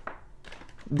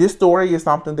 This story is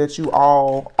something that you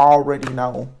all already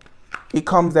know. It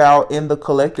comes out in the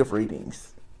collective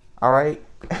readings. All right.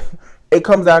 It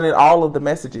comes out in all of the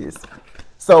messages.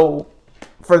 So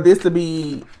for this to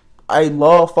be a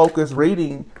love focused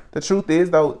reading, the truth is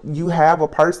though, you have a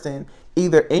person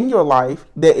either in your life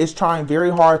that is trying very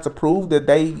hard to prove that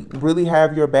they really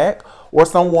have your back, or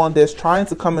someone that's trying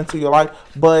to come into your life,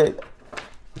 but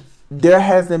there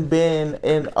hasn't been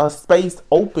a space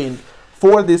open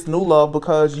for this new love,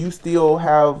 because you still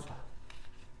have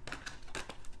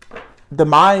the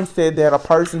mindset that a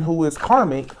person who is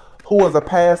karmic, who is a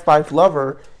past life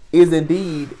lover, is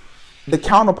indeed the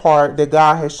counterpart that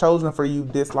God has chosen for you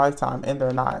this lifetime, and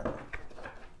they're not.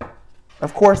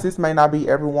 Of course, this may not be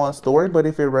everyone's story, but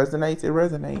if it resonates, it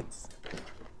resonates.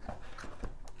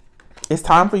 It's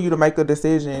time for you to make a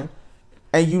decision,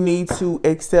 and you need to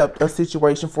accept a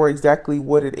situation for exactly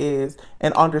what it is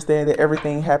and understand that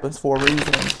everything happens for a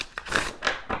reason.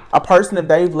 A person, if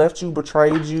they've left you,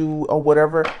 betrayed you, or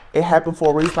whatever, it happened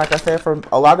for a reason. Like I said, for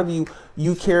a lot of you,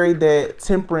 you carry that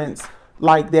temperance,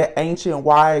 like that ancient,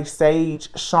 wise,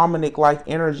 sage, shamanic-like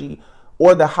energy,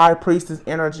 or the high priestess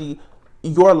energy.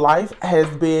 Your life has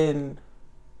been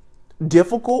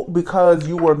difficult because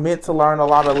you were meant to learn a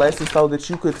lot of lessons so that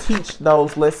you could teach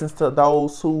those lessons to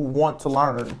those who want to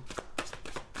learn.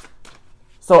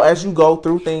 So as you go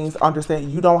through things,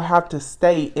 understand you don't have to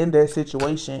stay in that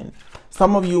situation.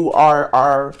 Some of you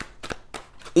are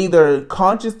either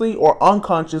consciously or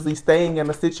unconsciously staying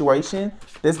in a situation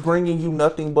that's bringing you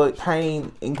nothing but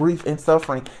pain and grief and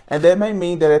suffering. And that may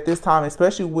mean that at this time,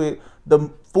 especially with the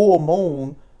full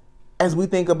moon, as we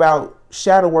think about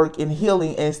shadow work and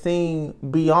healing and seeing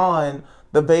beyond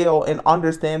the veil and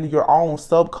understanding your own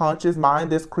subconscious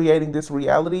mind that's creating this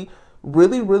reality,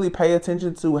 really pay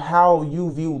attention to how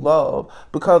you view love.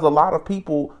 Because a lot of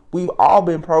people, we've all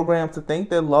been programmed to think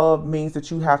that love means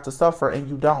that you have to suffer, and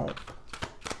you don't.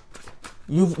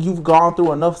 You've gone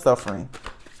through enough suffering.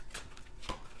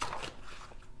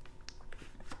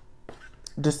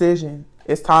 Decision.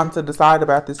 It's time to decide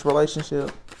about this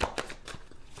relationship.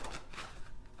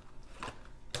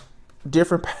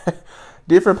 Different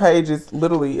pages,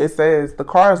 literally, it says, the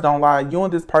cards don't lie. You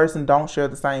and this person don't share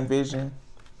the same vision.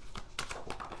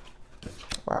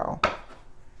 Wow.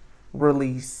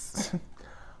 Release.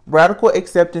 Radical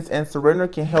acceptance and surrender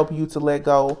can help you to let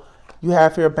go. You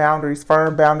have here boundaries.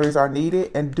 Firm boundaries are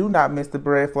needed, and do not miss the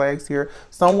red flags here.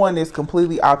 Someone is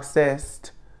completely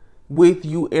obsessed with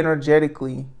you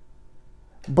energetically,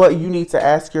 but you need to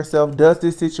ask yourself, does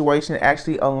this situation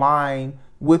actually align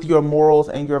with your morals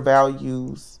and your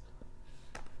values?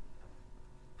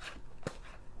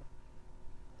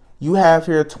 You have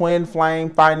here twin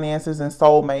flame, finances, and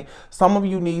soulmate. Some of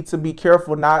you need to be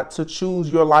careful not to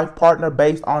choose your life partner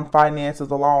based on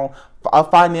finances alone. A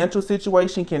financial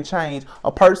situation can change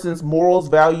a person's morals,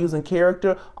 values, and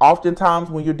character.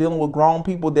 Oftentimes when you're dealing with grown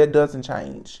people, that doesn't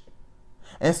change.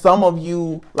 And some of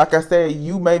you, like I said,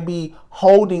 you may be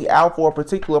holding out for a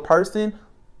particular person.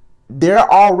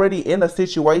 They're already in a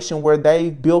situation where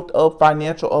they've built up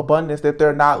financial abundance that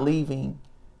they're not leaving.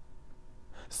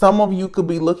 Some of you could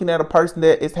be looking at a person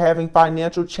that is having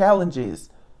financial challenges,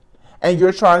 and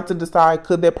you're trying to decide,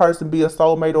 could that person be a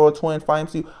soulmate or a twin flame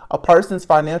to you? A person's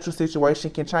financial situation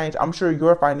can change. I'm sure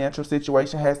your financial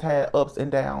situation has had ups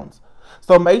and downs.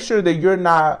 So make sure that you're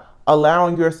not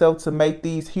allowing yourself to make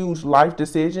these huge life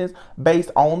decisions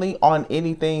based only on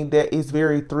anything that is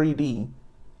very 3D.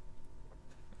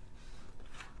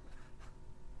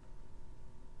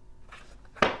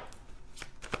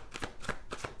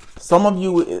 Some of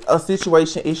you, a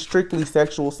situation is strictly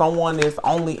sexual. Someone is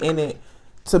only in it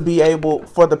to be able,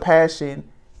 for the passion,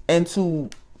 and to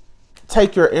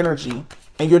take your energy.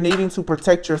 And you're needing to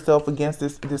protect yourself against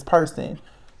this person.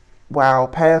 Wow,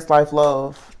 past life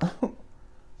love.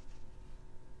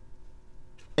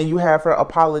 And you have her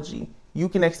apology. You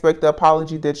can expect the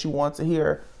apology that you want to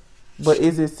hear, but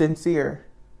is it sincere?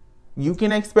 You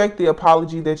can expect the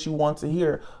apology that you want to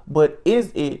hear, but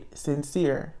is it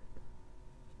sincere?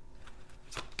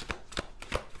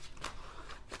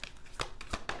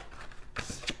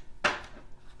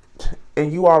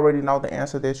 And you already know the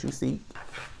answer that you seek.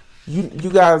 You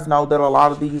guys know that a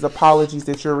lot of these apologies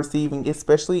that you're receiving,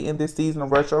 especially in this season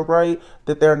of retrograde,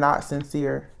 that they're not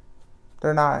sincere.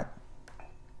 They're not.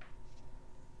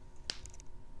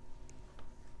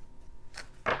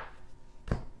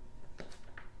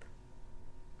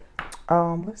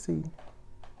 Let's see.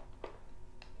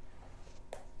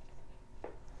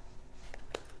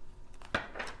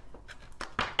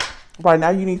 Right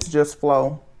now, you need to just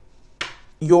flow.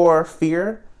 Your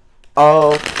fear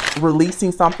of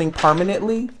releasing something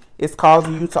permanently is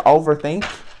causing you to overthink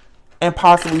and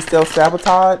possibly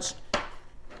self-sabotage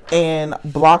and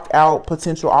block out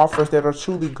potential offers that are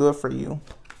truly good for you.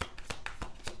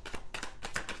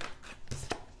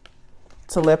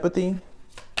 Telepathy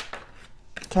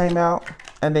came out,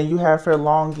 and then you have fear,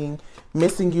 longing,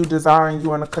 missing you, desiring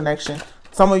you in a connection.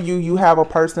 Some of you, you have a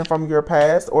person from your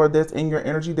past or that's in your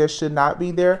energy that should not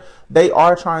be there. They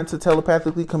are trying to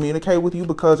telepathically communicate with you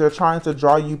because they're trying to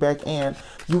draw you back in.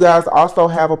 You guys also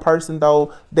have a person,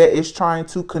 though, that is trying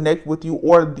to connect with you,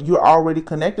 or you're already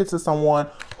connected to someone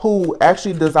who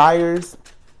actually desires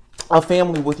a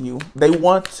family with you. They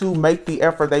want to make the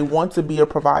effort. They want to be a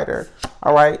provider.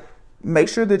 All right. Make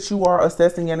sure that you are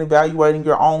assessing and evaluating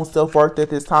your own self-worth at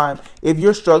this time. If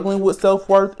you're struggling with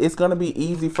self-worth, it's going to be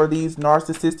easy for these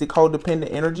narcissistic,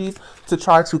 codependent energies to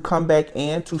try to come back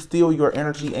in to steal your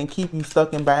energy and keep you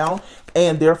stuck and bound,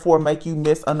 and therefore make you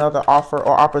miss another offer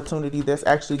or opportunity that's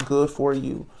actually good for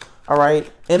you. All right.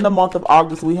 In the month of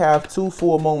August, we have 2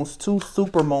 full moons, 2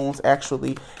 super moons,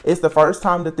 actually. It's the first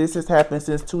time that this has happened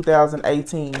since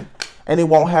 2018, and it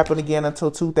won't happen again until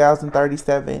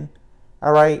 2037.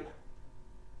 All right.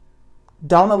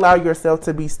 Don't allow yourself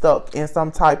to be stuck in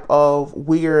some type of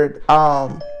weird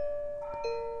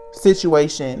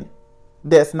situation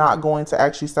that's not going to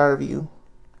actually serve you.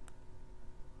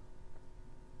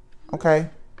 Okay?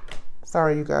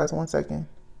 Sorry, you guys. 1 second.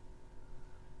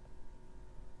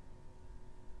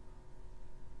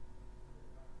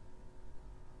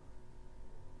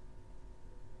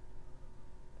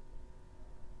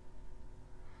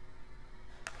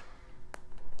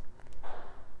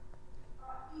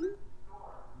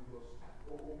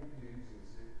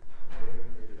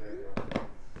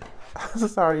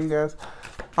 Sorry, you guys.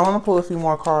 I want to pull a few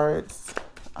more cards.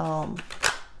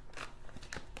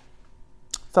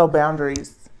 So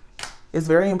boundaries. It's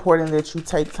very important that you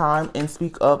take time and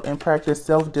speak up and practice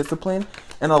self-discipline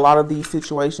in a lot of these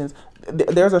situations.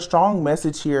 There's a strong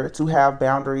message here to have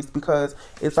boundaries, because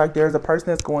it's like there's a person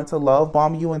that's going to love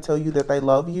bomb you and tell you that they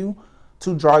love you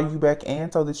to draw you back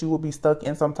in so that you will be stuck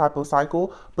in some type of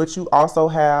cycle. But you also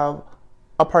have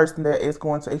a person that is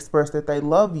going to express that they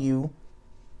love you,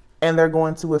 and they're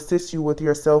going to assist you with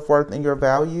your self-worth and your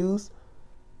values.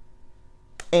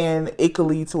 And it could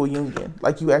lead to a union,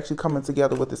 like you actually coming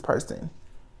together with this person.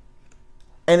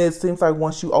 And it seems like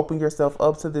once you open yourself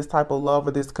up to this type of love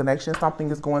or this connection,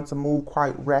 something is going to move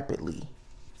quite rapidly.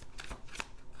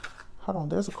 Hold on,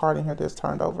 there's a card in here that's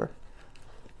turned over.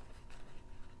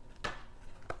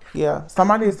 Yeah,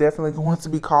 somebody is definitely going to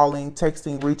be calling,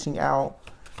 texting, reaching out.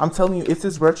 I'm telling you, it's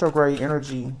this retrograde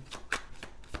energy.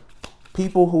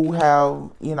 People who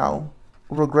have, you know,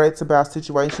 regrets about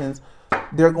situations,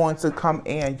 they're going to come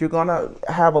in. You're going to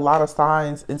have a lot of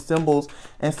signs and symbols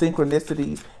and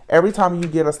synchronicities. Every time you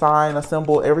get a sign, a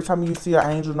symbol, every time you see an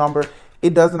angel number,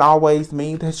 it doesn't always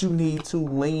mean that you need to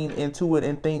lean into it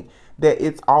and think that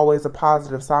it's always a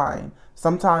positive sign.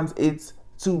 Sometimes it's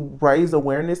to raise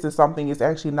awareness that something is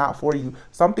actually not for you.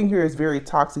 Something here is very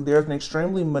toxic. There's an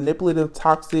extremely manipulative,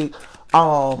 toxic,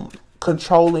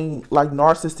 controlling, like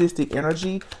narcissistic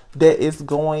energy that is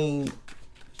going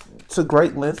to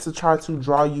great lengths to try to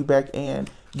draw you back in.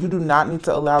 You do not need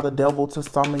to allow the devil to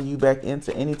summon you back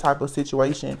into any type of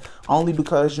situation only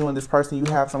because you and this person,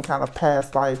 you have some kind of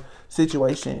past life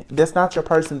situation. That's not your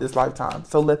person this lifetime.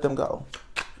 So let them go.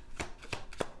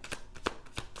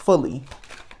 Fully.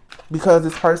 Because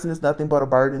this person is nothing but a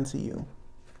burden to you.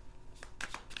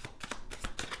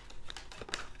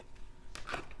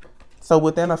 So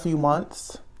within a few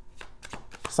months,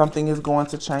 something is going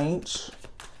to change.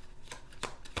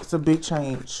 It's a big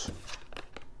change.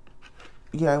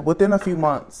 Yeah, within a few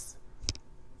months,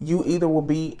 you either will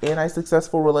be in a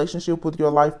successful relationship with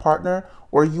your life partner,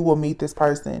 or you will meet this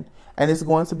person. And it's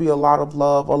going to be a lot of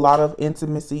love, a lot of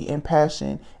intimacy and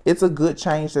passion. It's a good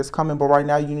change that's coming, but right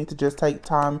now you need to just take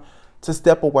time to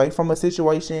step away from a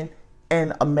situation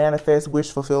and manifest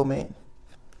wish fulfillment.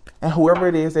 And whoever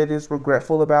it is that is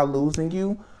regretful about losing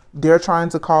you, they're trying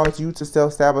to cause you to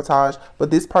self-sabotage,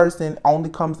 but this person only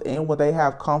comes in when they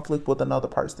have conflict with another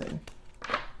person.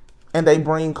 And they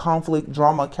bring conflict,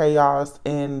 drama, chaos,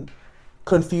 and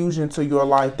confusion to your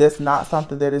life. That's not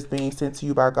something that is being sent to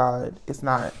you by God. It's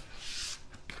not.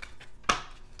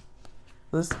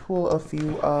 Let's pull a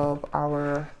few of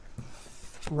our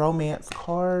romance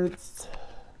cards.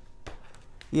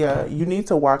 Yeah, you need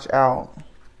to watch out.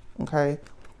 Okay?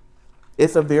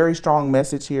 It's a very strong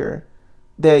message here.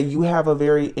 that you have a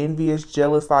very envious,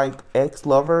 jealous, like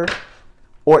ex-lover,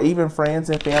 or even friends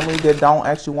and family that don't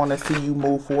actually want to see you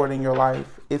move forward in your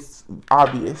life. It's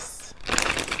obvious.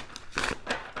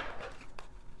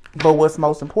 But what's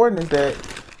most important is that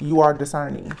you are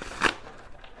discerning.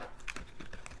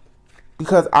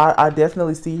 Because I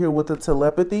definitely see here with the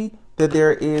telepathy that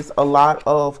there is a lot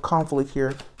of conflict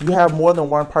here. You have more than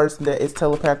one person that is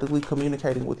telepathically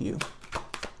communicating with you.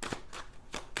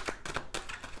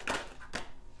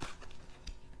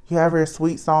 You have your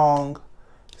sweet song,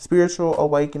 spiritual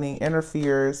awakening,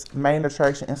 interferes, main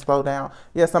attraction, and slow down.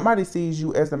 Yeah, somebody sees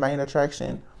you as the main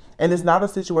attraction. And it's not a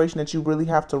situation that you really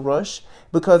have to rush,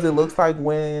 because it looks like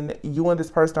when you and this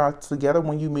person are together,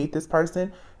 when you meet this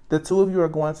person, the two of you are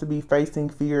going to be facing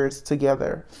fears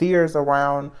together. Fears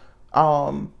around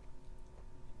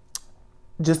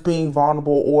just being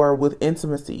vulnerable or with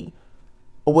intimacy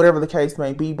or whatever the case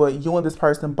may be. But you and this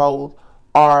person both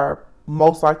are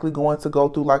most likely going to go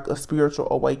through like a spiritual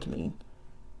awakening.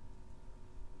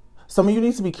 Some of you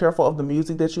need to be careful of the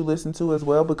music that you listen to as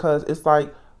well, because it's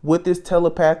like with this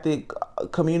telepathic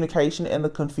communication and the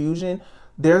confusion,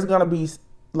 there's going to be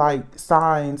like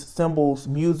signs, symbols,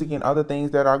 music, and other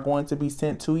things that are going to be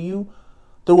sent to you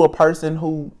through a person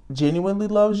who genuinely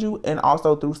loves you, and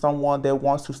also through someone that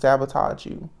wants to sabotage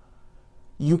you.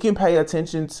 You can pay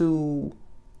attention to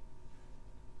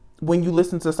when you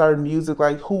listen to certain music,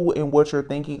 like who and what you're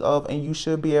thinking of, and you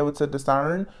should be able to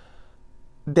discern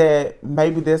that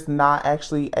maybe that's not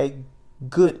actually a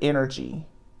good energy.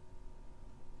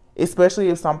 Especially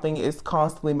if something is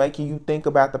constantly making you think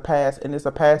about the past, and it's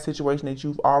a past situation that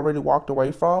you've already walked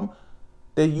away from,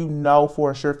 that you know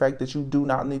for a sure fact that you do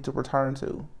not need to return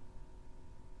to.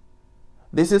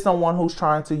 This is someone who's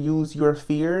trying to use your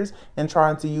fears and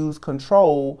trying to use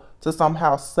control to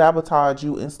somehow sabotage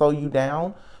you and slow you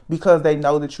down, because they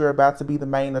know that you're about to be the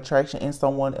main attraction in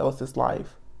someone else's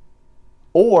life.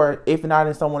 Or if not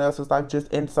in someone else's life,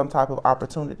 just in some type of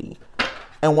opportunity.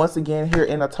 And once again, here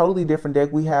in a totally different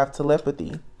deck, we have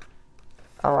telepathy.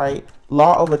 All right.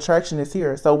 Law of attraction is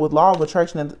here. So with law of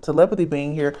attraction and telepathy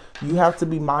being here, you have to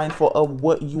be mindful of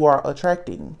what you are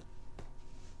attracting.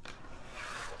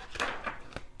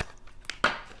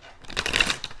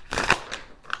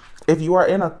 If you are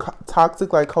in a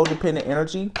toxic, like codependent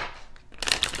energy,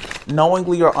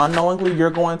 knowingly or unknowingly, you're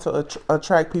going to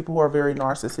attract people who are very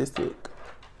narcissistic.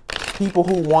 People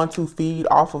who want to feed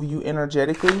off of you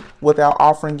energetically without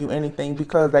offering you anything,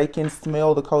 because they can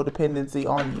smell the codependency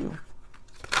on you.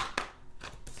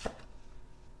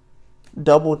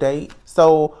 Double date.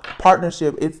 So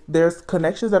partnership, there's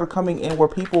connections that are coming in where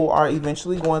people are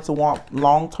eventually going to want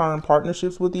long-term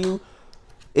partnerships with you.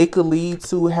 It could lead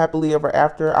to happily ever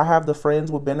after. I have the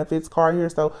friends with benefits card here.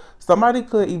 So somebody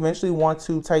could eventually want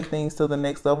to take things to the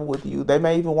next level with you. They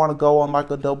may even want to go on like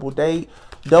a double date.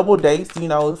 Double dates, you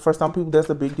know, for some people that's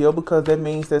a big deal, because that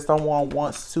means that someone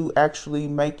wants to actually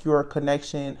make your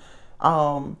connection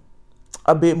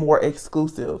a bit more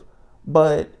exclusive.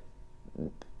 But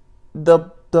the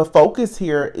focus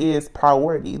here is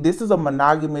priority. This is a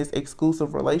monogamous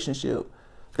exclusive relationship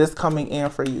that's coming in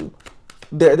for you.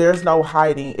 There's no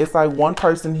hiding. It's like one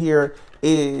person here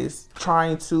is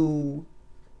trying to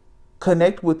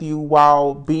connect with you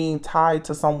while being tied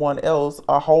to someone else,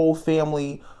 a whole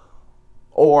family,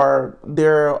 or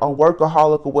they're a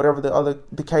workaholic, or whatever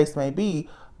the case may be.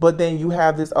 But then you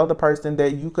have this other person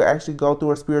that you could actually go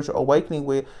through a spiritual awakening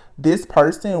with. This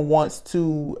person wants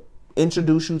to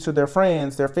introduce you to their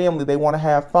friends, their family. They want to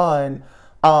have fun.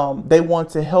 They want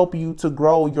to help you to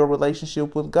grow your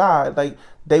relationship with God. Like,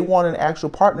 they want an actual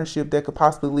partnership that could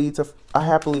possibly lead to a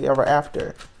happily ever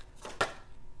after.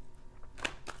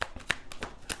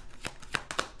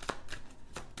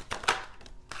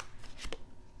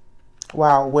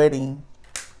 Wow, wedding.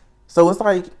 So it's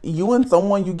like you and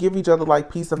someone, you give each other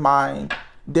like peace of mind.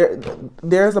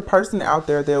 There's a person out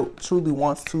there that truly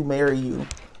wants to marry you.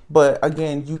 But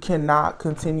again, you cannot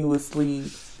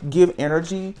continuously give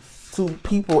energy to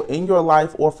people in your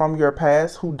life or from your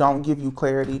past who don't give you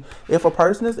clarity. If a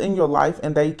person is in your life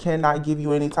and they cannot give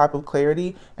you any type of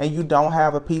clarity, and you don't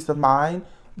have a peace of mind,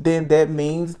 then that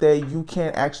means that you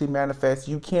can't actually manifest.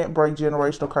 You can't break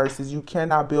generational curses. You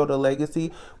cannot build a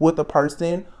legacy with a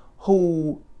person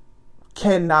who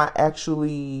cannot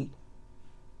actually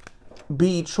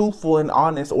be truthful and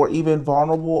honest, or even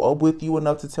vulnerable with you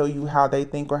enough to tell you how they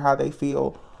think or how they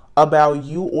feel about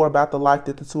you, or about the life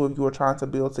that the two of you are trying to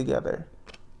build together.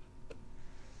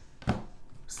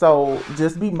 So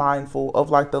just be mindful of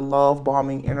like the love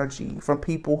bombing energy from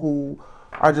people who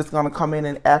are just going to come in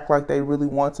and act like they really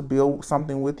want to build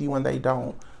something with you and they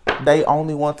don't. they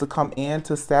only want to come in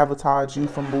to sabotage you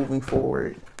from moving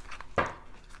forward.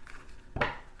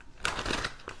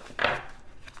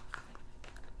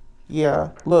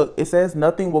 Yeah, look, it says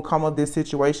nothing will come of this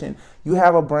situation. You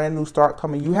have a brand new start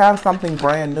coming. You have something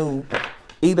brand new,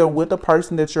 either with the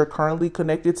person that you're currently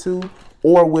connected to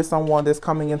or with someone that's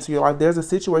coming into your life. There's a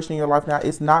situation in your life now.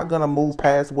 It's not going to move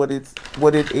past what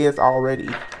it is already.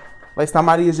 Like,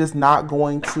 somebody is just not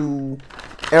going to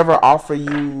ever offer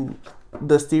you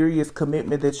the serious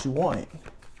commitment that you want.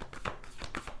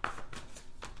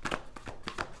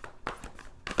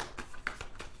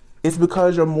 It's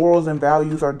because your morals and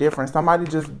values are different. Somebody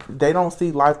just, they don't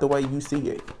see life the way you see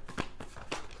it.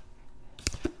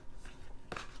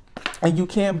 And you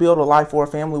can't build a life or a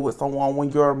family with someone when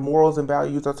your morals and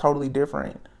values are totally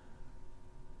different.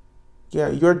 Yeah,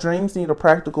 your dreams need a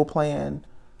practical plan.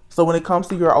 So when it comes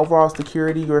to your overall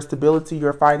security, your stability,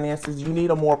 your finances, you need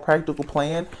a more practical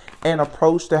plan and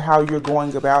approach to how you're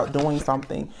going about doing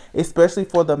something, especially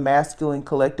for the masculine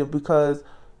collective, because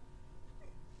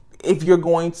if you're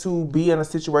going to be in a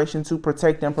situation to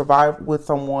protect and provide with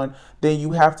someone, then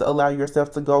you have to allow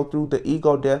yourself to go through the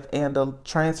ego death and the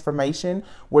transformation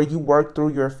where you work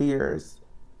through your fears.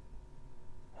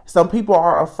 Some people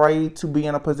are afraid to be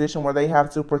in a position where they have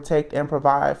to protect and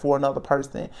provide for another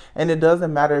person. And it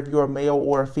doesn't matter if you're a male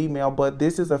or a female, but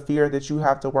this is a fear that you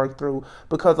have to work through,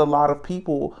 because a lot of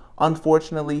people,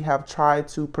 unfortunately, have tried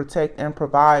to protect and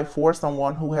provide for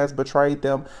someone who has betrayed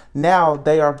them. Now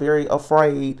they are very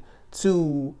afraid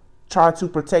to try to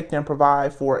protect and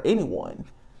provide for anyone.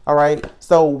 All right.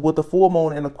 So with the full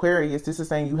moon in Aquarius, this is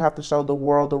saying you have to show the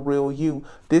world the real you.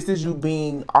 This is you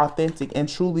being authentic and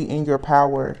truly in your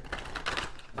power,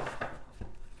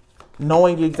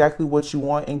 knowing exactly what you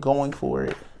want and going for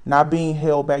it, not being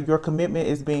held back. Your commitment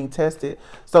is being tested.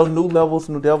 So new levels,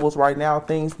 new devils. Right now,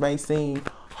 things may seem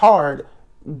hard.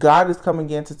 God is coming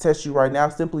in to test you right now,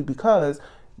 simply because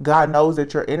God knows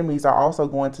that your enemies are also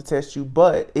going to test you.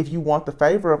 But if you want the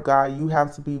favor of God, you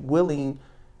have to be willing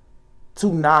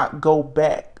to not go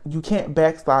back. You can't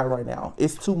backslide right now.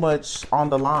 It's too much on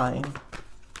the line.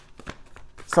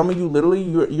 Some of you, literally,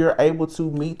 you're able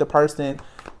to meet the person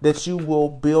that you will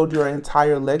build your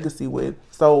entire legacy with.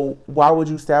 So why would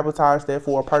you sabotage that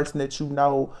for a person that you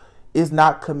know is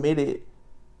not committed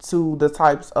to the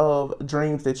types of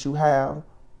dreams that you have?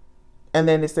 And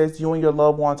then it says you and your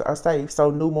loved ones are safe.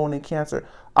 So new moon in Cancer.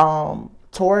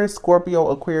 Taurus, Scorpio,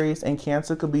 Aquarius, and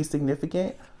Cancer could be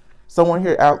significant. Someone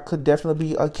here out could definitely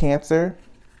be a Cancer.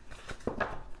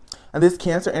 And this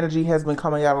Cancer energy has been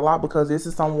coming out a lot because this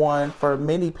is someone, for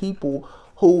many people,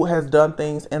 who has done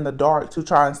things in the dark to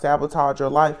try and sabotage your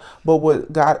life. But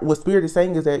what Spirit is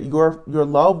saying is that your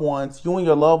loved ones, you and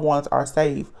your loved ones are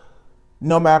safe.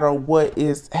 No matter what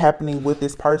is happening with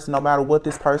this person, no matter what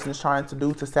this person is trying to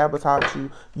do to sabotage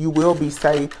you, you will be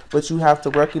safe. But you have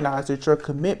to recognize that your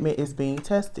commitment is being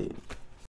tested.